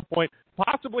interview at some point,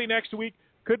 possibly next week.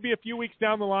 Could be a few weeks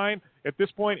down the line. At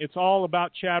this point, it's all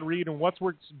about Chad Reed and what's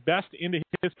works best into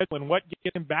his schedule and what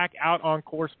gets him back out on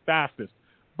course fastest.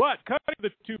 But cutting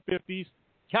the 250s.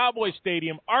 Cowboy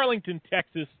Stadium, Arlington,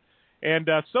 Texas. And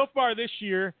so far this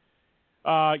year,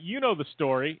 you know the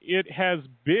story. It has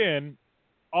been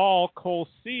all Cole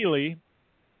Seeley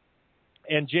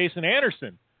and Jason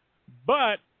Anderson.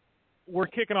 But we're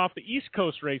kicking off the East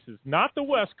Coast races, not the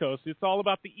West Coast. It's all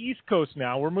about the East Coast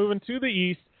now. We're moving to the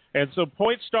East, And so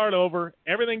points start over,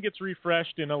 everything gets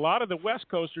refreshed, and a lot of the West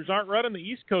Coasters aren't running the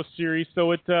East Coast Series,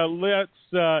 so it lets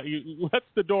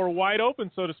the door wide open,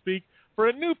 so to speak, for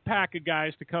a new pack of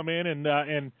guys to come in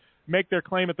and make their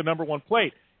claim at the number one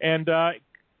plate. And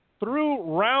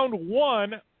through round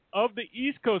one of the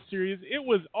East Coast Series, it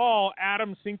was all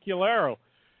Adam Cinquilero.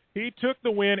 He took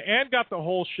the win and got the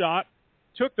whole shot,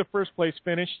 took the first place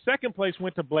finish. Second place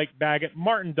went to Blake Baggett,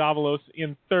 Martin Davalos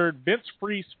in third, Vince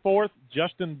Freese fourth,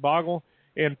 Justin Bogle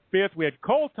in fifth. We had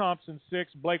Cole Thompson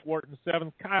sixth, Blake Wharton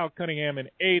seventh, Kyle Cunningham in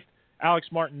eighth, Alex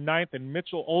Martin ninth, and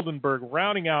Mitchell Oldenburg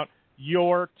rounding out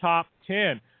your top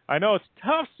 10. I know it's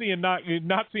tough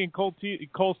not seeing Cole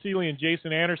Seeley and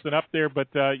Jason Anderson up there, but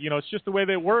it's just the way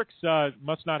that it works.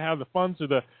 Must not have the funds or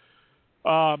the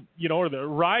or the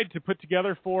ride to put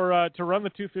together to run the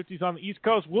 250s on the East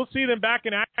Coast. We'll see them back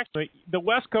in action. The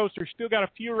West Coasters still got a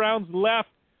few rounds left,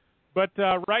 but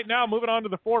right now moving on to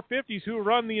the 450s, who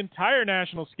run the entire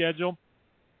national schedule.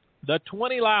 The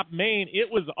 20-lap main,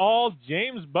 it was all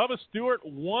James Bubba Stewart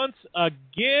once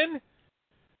again.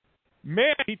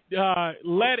 Man, he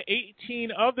led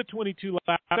 18 of the 22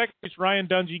 laps. Second place, Ryan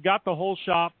Dungey got the whole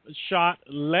shot,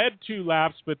 led 2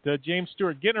 laps, but James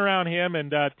Stewart getting around him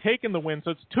and taking the win.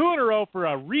 So it's 2 in a row for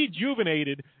a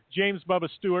rejuvenated James Bubba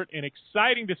Stewart, and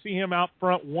exciting to see him out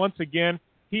front once again.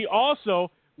 He also,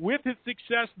 with his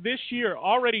success this year,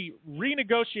 already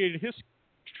renegotiated his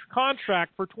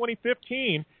contract for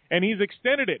 2015, and he's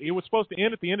extended it. It was supposed to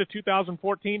end at the end of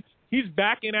 2014. He's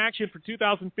back in action for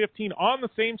 2015 on the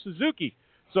same Suzuki.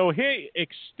 So he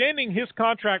extending his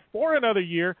contract for another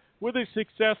year with his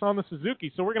success on the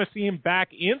Suzuki. So we're going to see him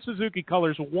back in Suzuki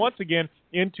colors once again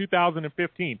in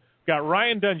 2015. Got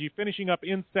Ryan Dungey finishing up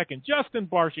in second, Justin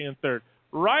Barcia in third,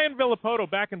 Ryan Villapoto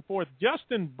back and forth,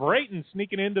 Justin Brayton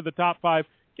sneaking into the top 5,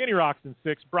 Kenny Rocks in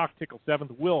sixth, Brock Tickle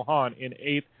seventh, Will Hahn in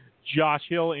eighth, Josh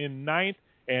Hill in ninth,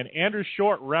 and Andrew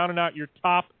Short rounding out your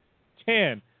top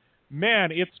 10.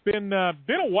 Man, it's been a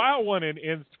wild one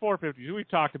in 450s. We've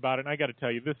talked about it, and I got to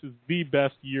tell you, this is the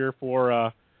best year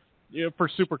for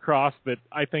Supercross that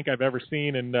I think I've ever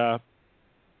seen. And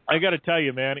I got to tell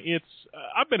you, man,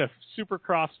 I've been a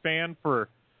Supercross fan since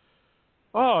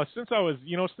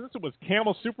it was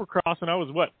Camel Supercross, and I was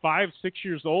 5-6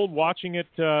 years old watching it.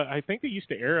 I think they used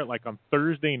to air it like on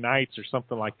Thursday nights or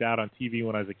something like that on TV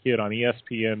when I was a kid on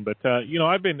ESPN. But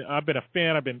I've been a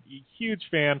fan. I've been a huge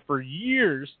fan for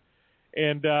years.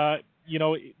 And,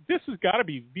 this has got to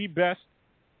be the best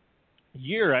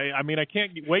year. I mean, I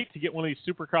can't wait to get one of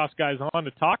these Supercross guys on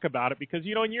to talk about it because,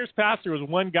 in years past, there was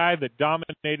one guy that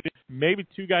dominated. Maybe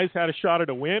 2 guys had a shot at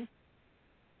a win.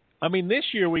 I mean, this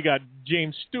year we got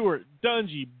James Stewart,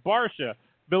 Dungey, Barcia,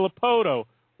 Villapoto,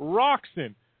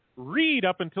 Roxon, Reed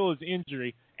up until his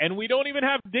injury, and we don't even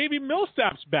have Davey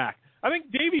Millsaps back. I think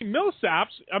Davey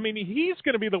Millsaps, he's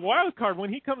going to be the wild card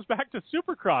when he comes back to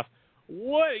Supercross.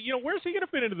 Where's he going to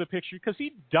fit into the picture? Because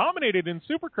he dominated in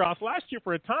Supercross last year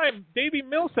for a time. Davey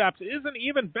Millsaps isn't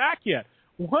even back yet.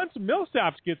 Once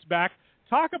Millsaps gets back,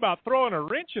 talk about throwing a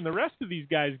wrench in the rest of these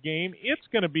guys' game. It's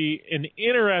going to be an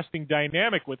interesting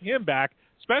dynamic with him back,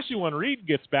 especially when Reed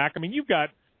gets back. I mean, you've got,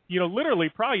 literally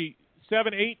probably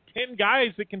 7, 8, 10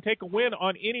 guys that can take a win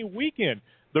on any weekend.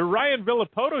 The Ryan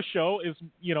Villapoto show is,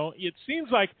 it seems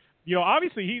like,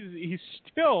 obviously he's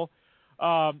still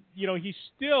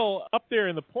up there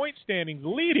in the point standings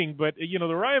leading, but,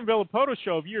 the Ryan Villapoto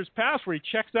show of years past where he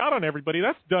checks out on everybody,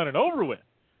 that's done and over with.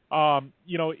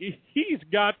 He's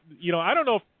got, I don't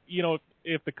know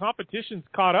if the competition's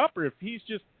caught up or if he's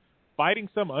just fighting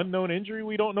some unknown injury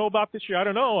we don't know about this year. I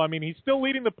don't know. I mean, he's still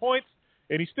leading the points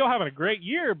and he's still having a great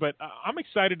year, but I'm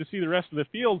excited to see the rest of the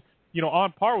field,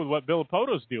 on par with what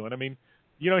Villapoto's doing. I mean,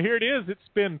 here it is. It's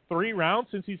been 3 rounds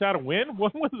since he's had a win.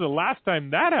 When was the last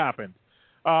time that happened?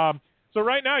 So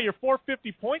right now, your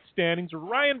 450 point standings,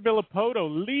 Ryan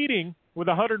Villapoto leading with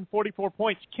 144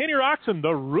 points. Kenny Roczen,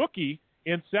 the rookie,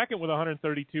 in second with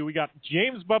 132. We got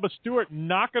James Bubba Stewart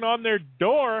knocking on their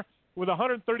door with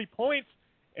 130 points.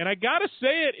 And I got to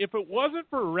say it, if it wasn't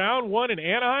for round 1 in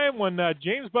Anaheim when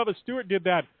James Bubba Stewart did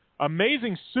that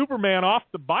amazing Superman off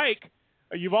the bike,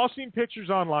 you've all seen pictures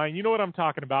online. You know what I'm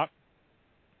talking about.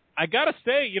 I got to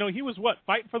say, he was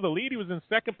fighting for the lead. He was in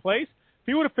second place. If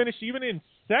he would have finished even in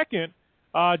second,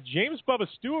 James Bubba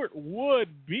Stewart would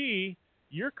be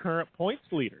your current points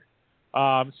leader.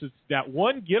 So it's that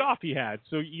one get-off he had.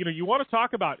 So, you want to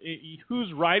talk about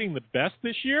who's riding the best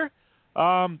this year.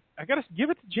 I got to give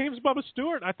it to James Bubba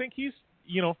Stewart. I think he's,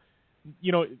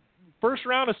 first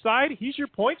round aside, he's your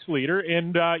points leader.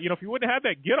 And, if he wouldn't have had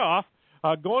that get-off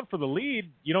going for the lead,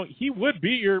 he would be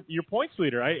your points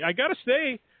leader. I got to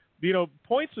say,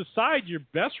 points aside, your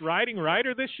best riding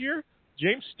rider this year,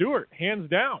 James Stewart, hands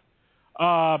down.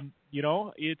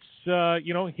 It's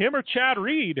him or Chad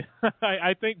Reed.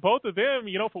 I think both of them,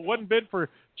 if it wasn't been for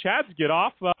Chad's get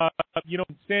off, in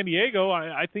San Diego,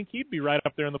 I think he'd be right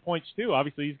up there in the points too.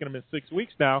 Obviously, he's going to miss 6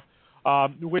 weeks now,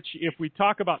 which if we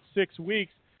talk about 6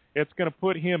 weeks, it's going to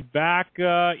put him back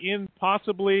in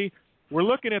possibly, we're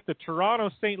looking at the Toronto,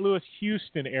 St. Louis,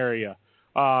 Houston area,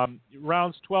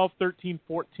 rounds 12, 13,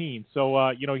 14.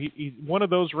 So, he's one of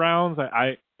those rounds.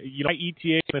 I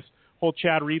ETA this whole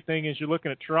Chad Reed thing is you're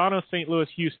looking at Toronto, St. Louis,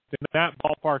 Houston, that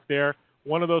ballpark there.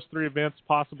 One of those three events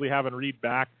possibly having Reed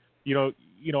back.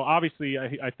 Obviously,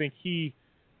 I think he's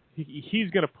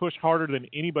going to push harder than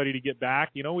anybody to get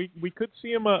back. We could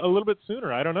see him a little bit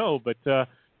sooner. I don't know, but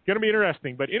going to be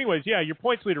interesting. But anyways, your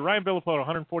points leader, Ryan Villapoto,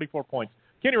 144 points.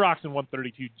 Kenny Roczen,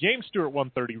 132. James Stewart,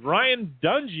 130. Ryan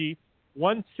Dungey,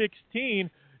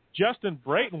 116. Justin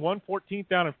Brayton, 114th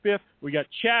down in 5th. We got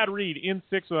Chad Reed in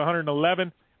 6th with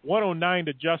 111. 109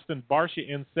 to Justin Barcia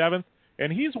in 7th.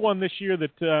 And he's one this year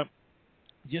that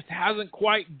just hasn't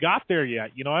quite got there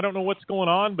yet. I don't know what's going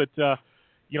on, but,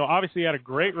 obviously had a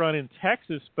great run in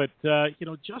Texas. But,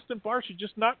 Justin Barcia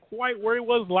just not quite where he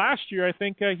was last year. I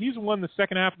think he's won the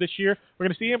second half of this year. We're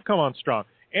going to see him come on strong.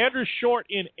 Andrew Short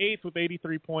in 8th with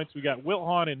 83 points. We got Wilt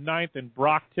Hahn in 9th and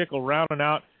Brock Tickle rounding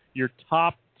out your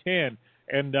top 10.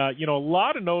 And, a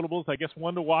lot of notables, I guess,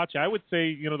 one to watch. I would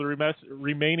say, the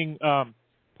remaining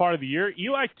part of the year.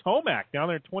 Eli Tomac down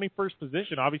there in 21st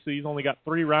position. Obviously, he's only got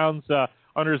 3 rounds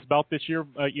under his belt this year.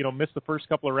 Missed the first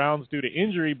couple of rounds due to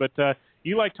injury. But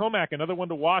Eli Tomac, another one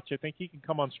to watch. I think he can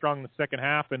come on strong in the second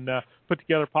half and put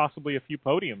together possibly a few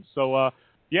podiums. So,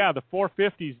 the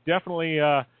 450s definitely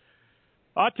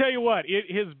I'll tell you what, it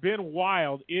has been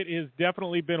wild. It has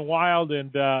definitely been wild,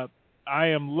 and I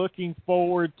am looking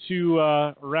forward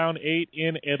to Round 8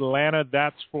 in Atlanta,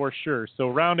 that's for sure. So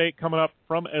Round 8 coming up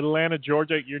from Atlanta,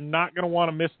 Georgia. You're not going to want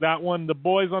to miss that one. The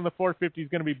boys on the 450 is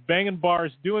going to be banging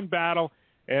bars, doing battle,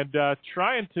 and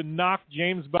trying to knock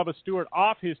James Bubba Stewart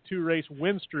off his 2-race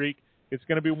win streak. It's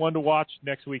going to be one to watch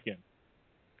next weekend.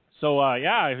 So,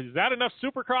 is that enough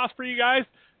Supercross for you guys?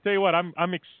 Tell you what,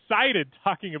 I'm excited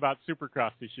talking about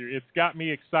Supercross this year. It's got me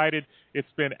excited. It's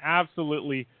been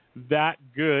absolutely that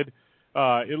good.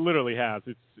 It literally has.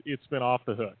 It's been off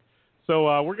the hook.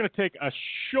 So we're going to take a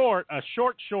short,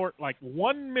 like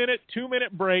 1 minute, 2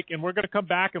 minute break, and we're going to come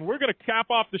back and we're going to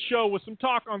cap off the show with some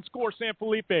talk on Score San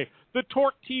Felipe, the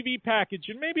Torque TV package,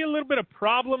 and maybe a little bit of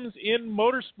problems in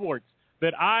motorsports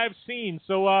that I've seen.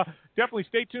 So definitely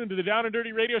stay tuned to the Down and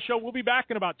Dirty Radio Show. We'll be back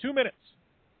in about 2 minutes.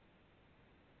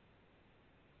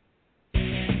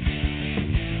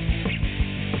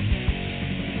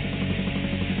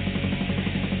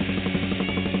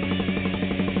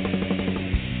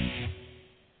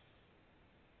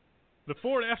 The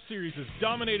Ford F-Series has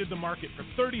dominated the market for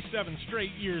 37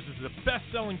 straight years as the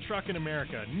best-selling truck in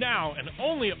America. Now, and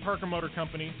only at Parker Motor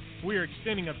Company, we are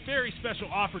extending a very special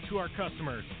offer to our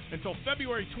customers. Until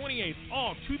February 28th,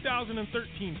 all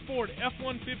 2013 Ford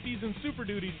F-150s and Super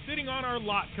Duties sitting on our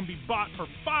lot can be bought for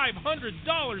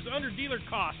 $500 under dealer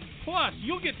cost. Plus,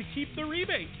 you'll get to keep the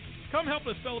rebate. Come help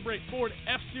us celebrate Ford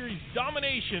F-Series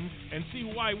domination and see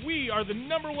why we are the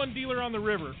 #1 dealer on the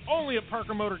river. Only at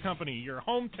Parker Motor Company, your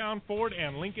hometown Ford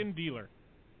and Lincoln dealer.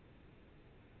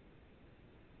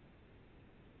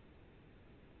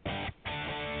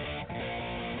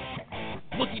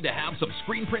 Looking to have some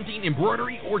screen printing,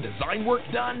 embroidery, or design work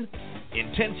done?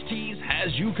 Intense Tees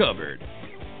has you covered.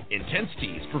 Intense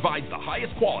Tees provides the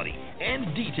highest quality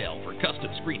and detail for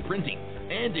custom screen printing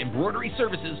and embroidery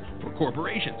services for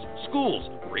corporations, schools,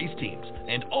 race teams,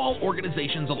 and all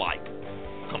organizations alike.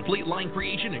 Complete line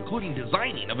creation including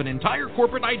designing of an entire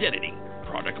corporate identity,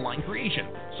 product line creation,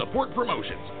 support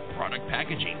promotions, product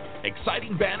packaging,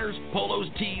 exciting banners, polos,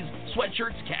 tees,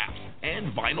 sweatshirts, caps,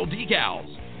 and vinyl decals.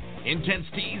 Intense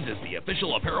Tees is the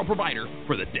official apparel provider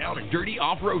for the Down and Dirty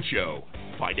Off-Road Show.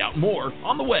 Find out more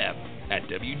on the web at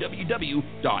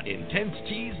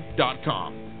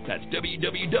www.intensetees.com. That's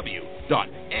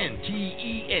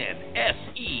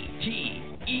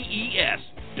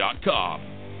www.intensetees.com.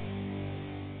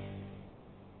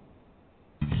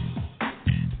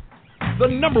 The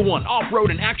 #1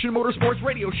 off-road and action motorsports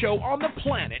radio show on the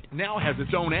planet now has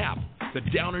its own app. The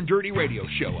Down and Dirty Radio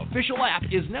Show official app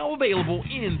is now available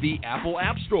in the Apple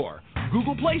App Store,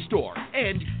 Google Play Store,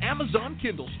 and Amazon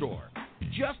Kindle Store.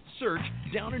 Just search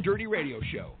Down and Dirty Radio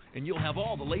Show, and you'll have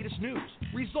all the latest news,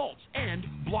 results, and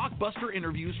blockbuster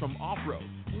interviews from off-road,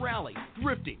 rally,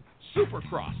 drifting,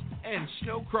 supercross, and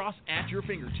snowcross at your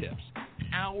fingertips.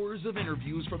 Hours of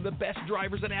interviews from the best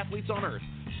drivers and athletes on Earth,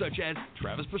 such as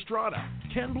Travis Pastrana,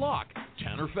 Ken Block,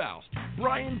 Tanner Faust,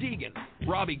 Brian Deegan,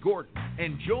 Robbie Gordon,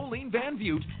 and Jolene Van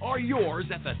Vliet are yours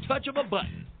at the touch of a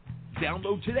button.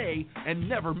 Download today and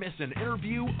never miss an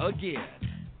interview again.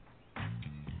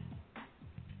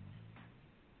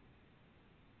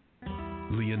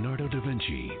 Leonardo da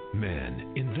Vinci,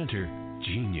 man, inventor,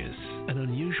 genius. An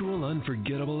unusual,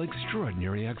 unforgettable,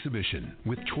 extraordinary exhibition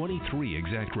with 23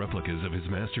 exact replicas of his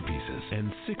masterpieces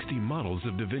and 60 models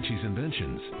of Da Vinci's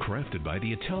inventions, crafted by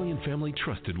the Italian family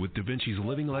trusted with Da Vinci's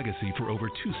living legacy for over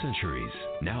 2 centuries.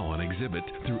 Now on exhibit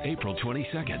through April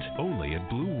 22nd, only at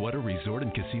Blue Water Resort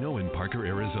and Casino in Parker,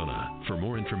 Arizona. For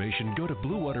more information, go to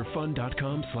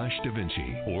bluewaterfun.com/Da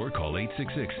Vinci or call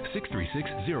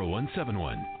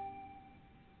 866-636-0171.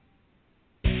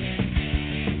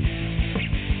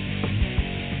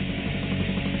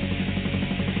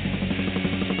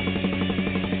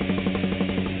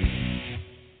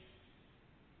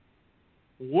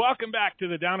 Welcome back to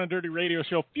the Down and Dirty Radio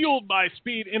Show, fueled by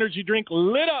Speed Energy Drink,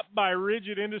 lit up by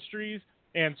Rigid Industries,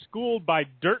 and schooled by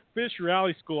Dirtfish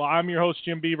Rally School. I'm your host,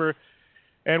 Jim Beaver,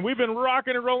 and we've been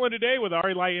rocking and rolling today with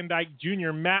Arie Luyendyk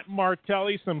Jr., Matt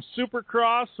Martelli, some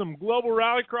Supercross, some Global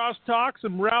Rallycross talk,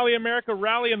 some Rally America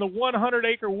Rally, and the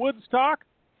 100-acre Woods talk,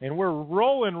 and we're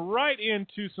rolling right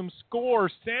into some Score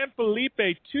San Felipe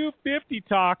 250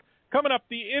 talk. Coming up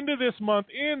the end of this month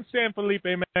in San Felipe,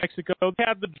 Mexico. They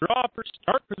had the draw for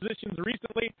start positions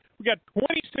recently. We got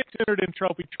 26 entered in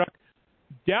Trophy Truck,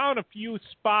 down a few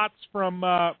spots from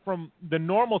the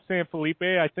normal San Felipe.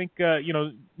 I think,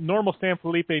 normal San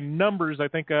Felipe numbers, I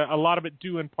think a lot of it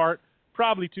due in part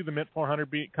probably to the Mint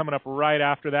 400 coming up right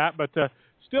after that. But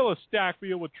still a stack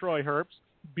field with Troy Herbst,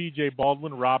 B.J.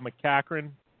 Baldwin, Rob McCachran,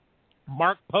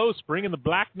 Mark Post bringing the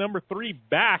black number 3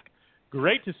 back.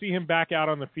 Great to see him back out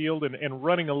on the field and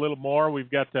running a little more.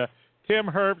 We've got Tim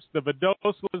Herbst, the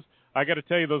Vidoslas. I got to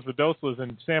tell you, those Vidoslas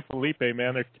in San Felipe,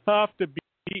 man, they're tough to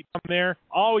beat on there.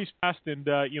 Always fast and,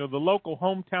 the local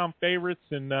hometown favorites,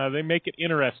 and they make it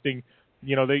interesting.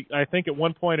 I think at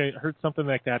one point I heard something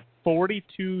like that,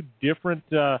 42 different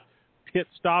pit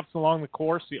stops along the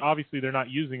course. See, obviously, they're not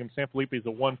using them. San Felipe is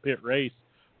a one-pit race.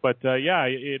 But,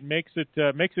 it makes it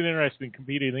interesting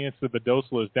competing against the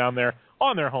Vidoslas down there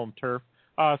on their home turf.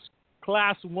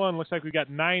 Class 1, looks like we got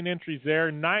 9 entries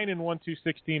there, 9 in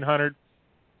 1-2-1600.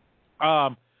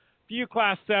 Few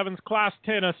Class 7s, Class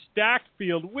 10, a stacked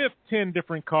field with 10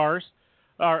 different cars.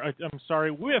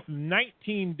 With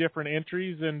 19 different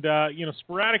entries and,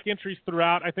 sporadic entries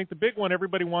throughout. I think the big one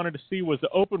everybody wanted to see was the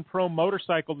Open Pro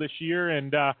motorcycle this year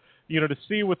and, to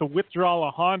see with the withdrawal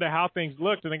of Honda how things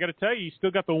looked. And I got to tell you still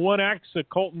got the 1X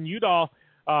Colton Udall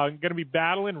going to be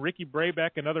battling. Ricky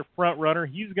Brabeck, another front runner,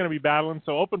 he's going to be battling.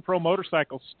 So Open Pro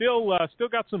motorcycle still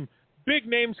got some big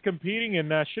names competing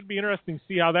and should be interesting to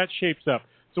see how that shapes up.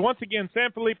 So once again,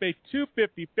 San Felipe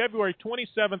 250, February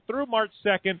 27th through March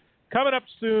 2nd. Coming up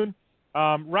soon.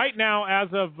 Right now, as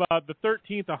of the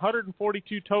 13th,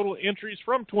 142 total entries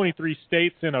from 23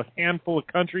 states and a handful of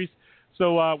countries.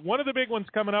 So one of the big ones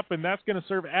coming up, and that's going to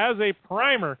serve as a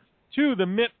primer to the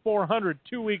Mint 400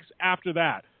 2 weeks after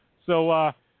that.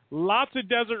 So lots of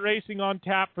desert racing on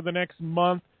tap for the next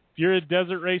month. If you're a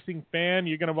desert racing fan,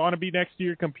 you're going to want to be next to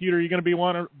your computer. You're going to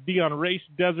want to be on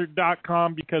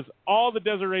racedesert.com because all the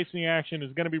desert racing action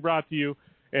is going to be brought to you.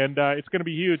 And it's going to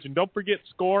be huge. And don't forget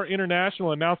Score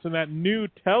International announcing that new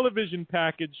television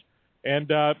package. And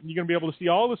you're going to be able to see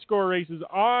all the Score races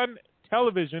on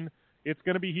television. It's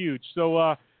going to be huge.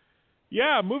 So,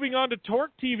 moving on to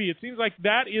Torque TV. It seems like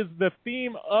that is the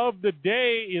theme of the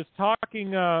day, is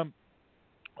talking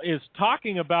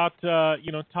about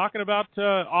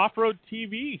off-road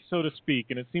TV, so to speak.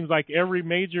 And it seems like every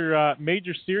major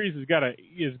series has got a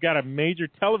major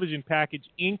television package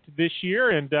inked this year.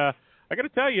 And I got to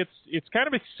tell you, it's kind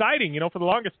of exciting. For the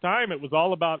longest time, it was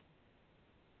all about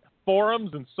forums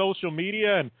and social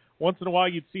media, and once in a while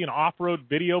you'd see an off-road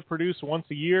video produced once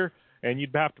a year, and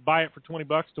you'd have to buy it for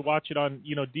 $20 to watch it on,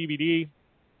 DVD.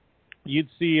 You'd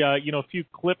see, a few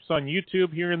clips on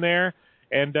YouTube here and there,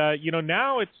 and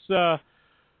now it's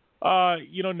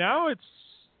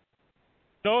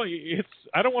it's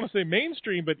I don't want to say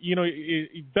mainstream, but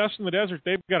Best in the Desert,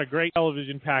 they've got a great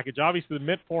television package. Obviously, the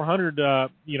Mint 400,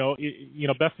 Best in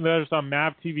the Desert's on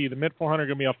MAV TV. The Mint 400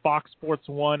 going to be on Fox Sports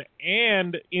 1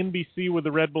 and NBC with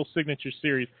the Red Bull Signature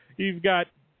Series. You've got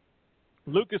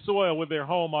Lucas Oil with their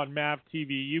home on MAV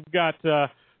TV. You've got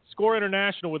Score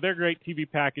International with their great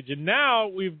TV package, and now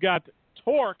we've got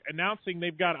Torque announcing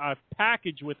they've got a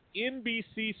package with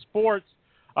NBC Sports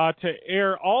to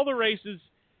air all the races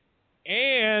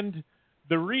and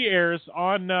the re-airs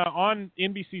on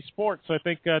NBC Sports. So I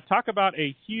think talk about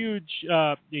a huge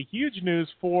news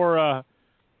for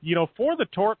for the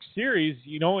Torque series.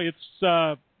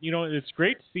 It's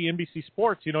great to see NBC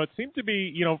Sports. It seemed to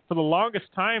be for the longest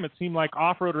time it seemed like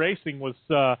off-road racing was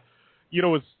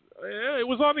it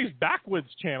was on these backwoods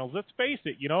channels. Let's face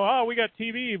it. We got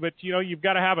TV, but you've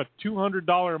got to have a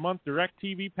 $200 a month direct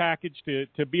TV package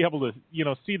to be able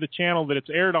to see the channel that it's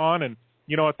aired on. And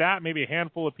at that, maybe a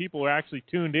handful of people are actually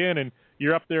tuned in, and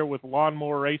you're up there with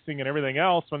lawnmower racing and everything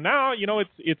else. So now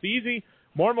it's easy.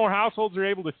 More and more households are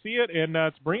able to see it, and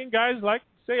it's bringing guys like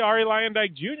say Arie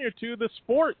Luyendyk Jr. to the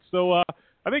sport. So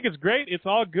I think it's great. It's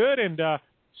all good, and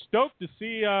stoked to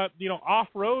see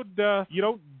off-road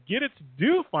get its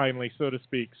due finally, so to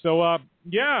speak. So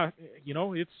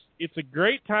it's a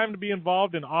great time to be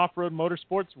involved in off-road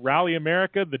motorsports. Rally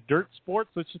America, the dirt sports,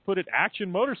 let's just put it,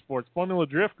 Action Motorsports, Formula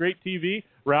Drift, great TV,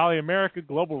 Rally America,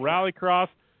 Global Rallycross.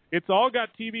 It's all got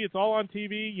TV. It's all on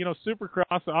TV.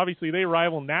 Supercross, obviously they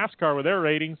rival NASCAR with their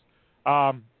ratings.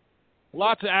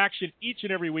 Lots of action each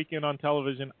and every weekend on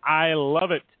television. I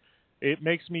love it. It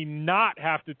makes me not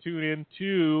have to tune in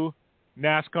to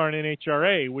NASCAR and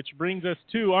NHRA, which brings us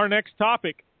to our next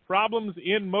topic, problems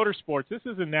in motorsports. This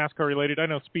isn't NASCAR related. I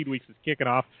know Speed Weeks is kicking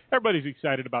off. Everybody's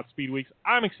excited about Speed Weeks.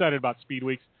 I'm excited about Speed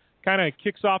Weeks. Kind of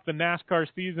kicks off the NASCAR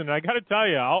season. And I got to tell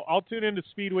you, I'll tune into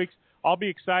Speed Weeks. I'll be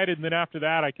excited, and then after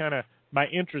that, my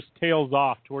interest tails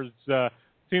off towards.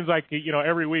 Seems like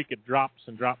every week it drops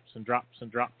and drops and drops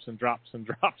and drops and drops and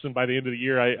drops, and by the end of the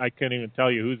year, I can't even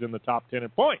tell you who's in the top 10 in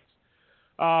points.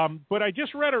 But I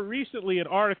just read recently an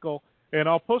article, and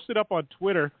I'll post it up on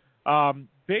Twitter.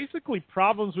 Basically,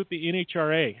 problems with the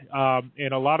NHRA,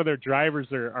 and a lot of their drivers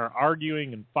are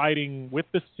arguing and fighting with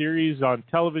the series on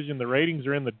television. The ratings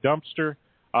are in the dumpster.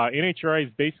 NHRA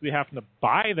is basically having to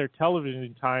buy their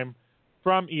television time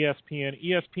from ESPN.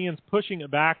 ESPN's pushing it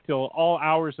back till all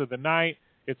hours of the night.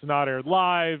 It's not aired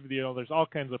live. There's all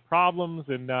kinds of problems,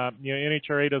 and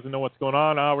NHRA doesn't know what's going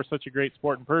on. We're such a great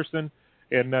sport in person,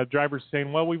 and drivers are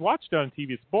saying, "Well, we watched it on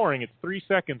TV. It's boring. It's 3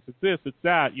 seconds. It's this. It's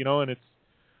that." And it's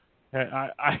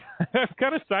I'm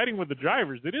kind of siding with the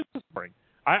drivers. It is boring.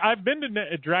 I've been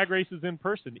to drag races in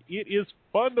person. It is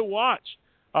fun to watch.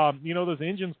 Those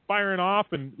engines firing off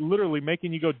and literally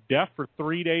making you go deaf for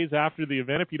 3 days after the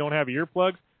event if you don't have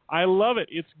earplugs. I love it.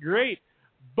 It's great.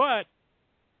 But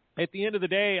at the end of the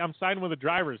day, I'm siding with the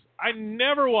drivers. I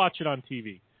never watch it on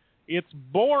TV. It's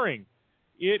boring.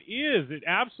 It is. It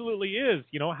absolutely is.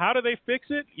 How do they fix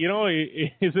it?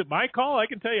 Is it my call? I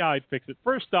can tell you how I'd fix it.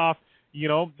 First off,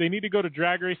 they need to go to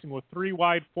drag racing with 3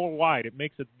 wide, 4 wide. It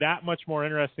makes it that much more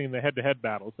interesting in the head-to-head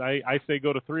battles. I say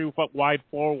go to 3 wide,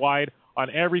 4 wide on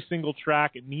every single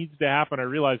track. It needs to happen. I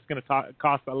realize it's going to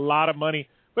cost a lot of money,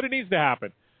 but it needs to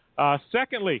happen.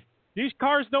 Secondly, these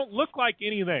cars don't look like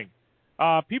anything.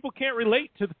 People can't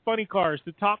relate to the funny cars,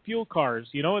 the top fuel cars.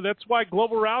 That's why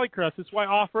Global Rallycross, that's why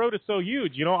off-road is so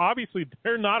huge. Obviously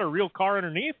they're not a real car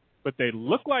underneath, but they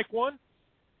look like one.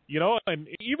 And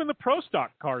even the pro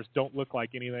stock cars don't look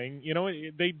like anything.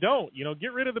 They don't.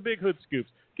 Get rid of the big hood scoops.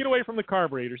 Get away from the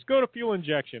carburetors. Go to fuel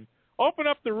injection. Open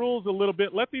up the rules a little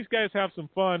bit. Let these guys have some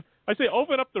fun. I say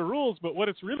open up the rules, but what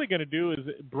it's really going to do is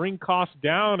bring costs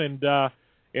down, and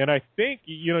I think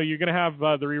you're going to have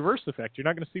the reverse effect. You're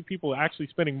not going to see people actually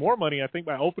spending more money. I think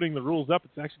by opening the rules up,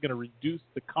 it's actually going to reduce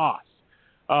the costs.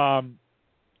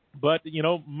 But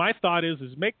my thought is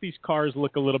make these cars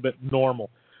look a little bit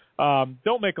normal.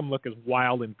 Don't make them look as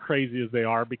wild and crazy as they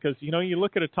are, because, you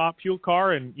look at a top fuel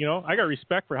car and, I got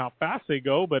respect for how fast they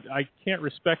go, but I can't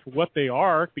respect what they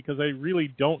are because I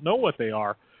really don't know what they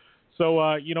are. So,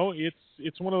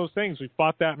 it's one of those things. We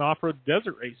fought that in off-road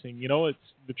desert racing. It's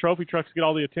the trophy trucks get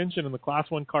all the attention and the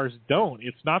Class 1 cars don't.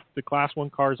 It's not that the Class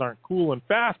 1 cars aren't cool and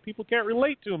fast. People can't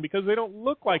relate to them because they don't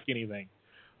look like anything.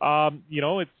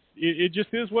 It just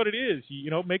is what it is.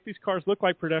 Make these cars look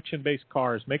like production-based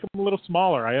cars. Make them a little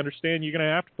smaller. I understand you're going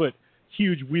to have to put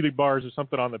huge wheelie bars or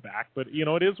something on the back, but,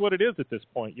 it is what it is at this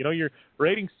point. Your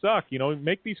ratings suck.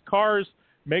 Make these cars,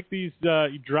 make these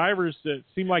drivers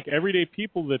seem like everyday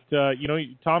people that,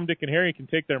 Tom, Dick, and Harry can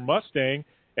take their Mustang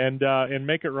and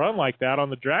make it run like that on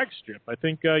the drag strip. I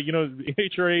think, the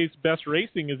HRA's best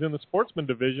racing is in the sportsman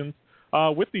divisions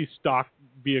with these stock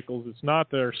vehicles. It's not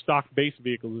their stock-based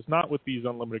vehicles. It's not with these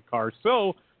unlimited cars.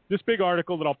 So this big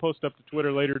article that I'll post up to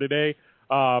Twitter later today,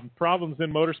 problems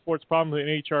in motorsports, problems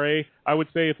in HRA, I would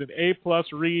say it's an A-plus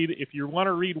read. If you want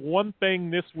to read one thing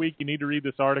this week, you need to read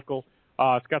this article.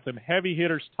 It's got some heavy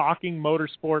hitters talking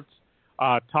motorsports,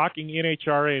 talking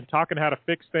NHRA, and talking how to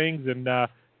fix things. And,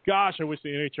 gosh, I wish the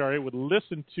NHRA would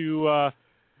listen to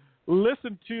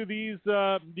listen to these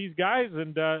guys,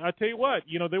 and I tell you what,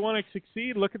 they want to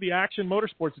succeed. Look at the Action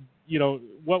Motorsports,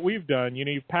 what we've done.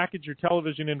 You package your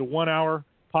television into 1 hour,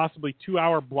 possibly 2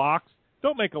 hour blocks.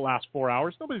 Don't make it last 4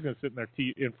 hours. Nobody's going to sit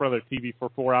in front of their TV for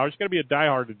 4 hours. You got to be a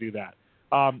diehard to do that.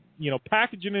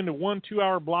 Package it into 1 2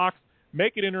 hour blocks,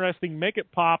 make it interesting, make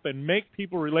it pop, and make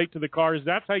people relate to the cars.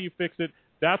 That's how you fix it.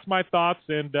 That's my thoughts,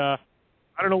 and I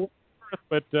don't know what,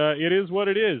 but it is what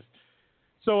it is.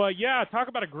 So, talk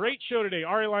about a great show today.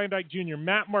 Arie Luyendyk Jr.,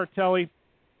 Matt Martelli,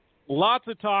 lots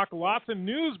of talk, lots of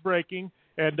news breaking,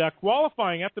 and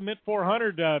qualifying at the Mint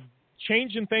 400,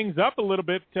 changing things up a little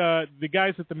bit. The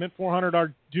guys at the Mint 400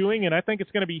 are doing, and I think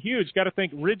it's going to be huge. Got to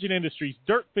thank Rigid Industries,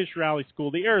 Dirtfish Rally School,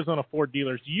 the Arizona Ford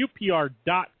dealers,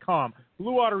 UPR.com,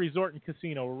 Blue Water Resort and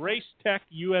Casino, Race Tech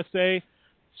USA,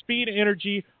 Speed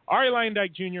Energy, Arie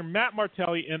Luyendyk Jr., Matt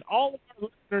Martelli, and all of our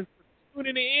listeners for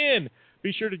tuning in.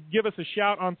 Be sure to give us a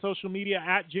shout on social media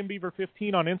at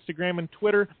JimBeaver15 on Instagram and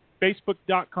Twitter,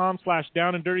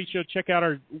 Facebook.com/Down and Dirty Show. Check out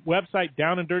our website,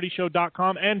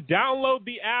 downanddirtyshow.com, and download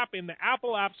the app in the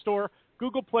Apple App Store,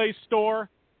 Google Play Store,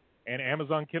 and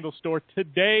Amazon Kindle Store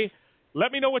today.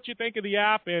 Let me know what you think of the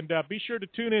app, and be sure to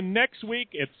tune in next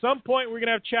week. At some point, we're going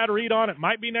to have Chad Reed on. It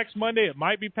might be next Monday. It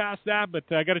might be past that, but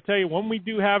I got to tell you, when we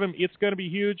do have him, it's going to be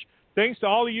huge. Thanks to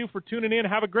all of you for tuning in.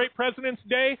 Have a great President's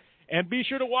Day. And be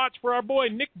sure to watch for our boy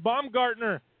Nick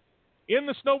Baumgartner in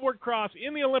the snowboard cross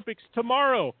in the Olympics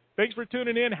tomorrow. Thanks for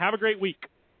tuning in. Have a great week.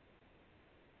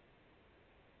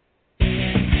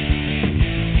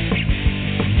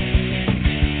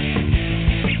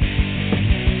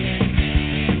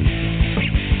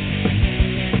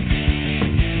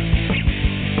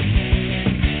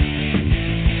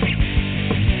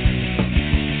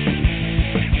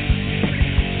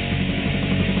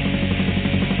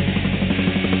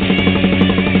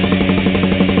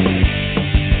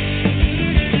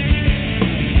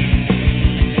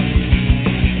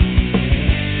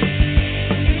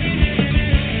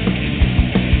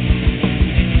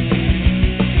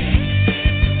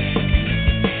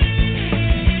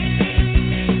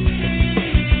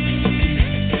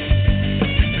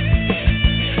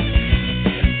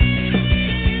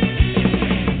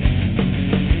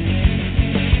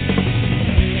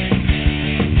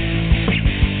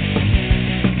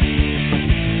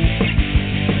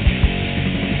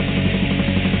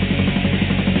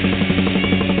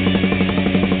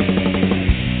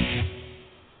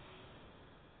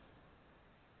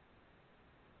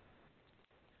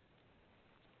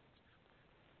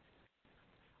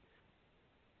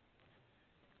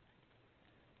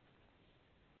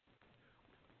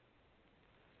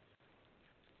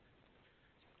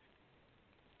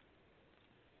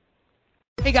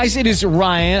 Hey guys, it is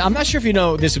Ryan. I'm not sure if you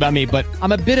know this about me, but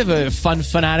I'm a bit of a fun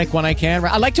fanatic when I can.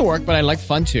 I like to work, but I like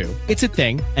fun too. It's a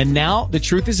thing. And now the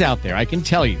truth is out there. I can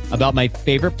tell you about my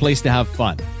favorite place to have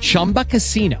fun. Chumba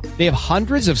Casino. They have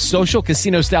hundreds of social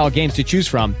casino style games to choose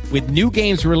from with new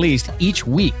games released each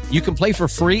week. You can play for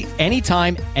free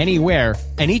anytime, anywhere.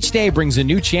 And each day brings a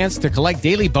new chance to collect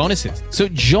daily bonuses. So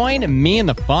join me in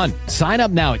the fun. Sign up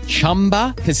now at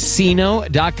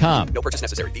ChumbaCasino.com. No purchase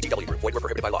necessary. VGW. Void where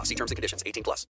prohibited by law. See terms and conditions. 18+.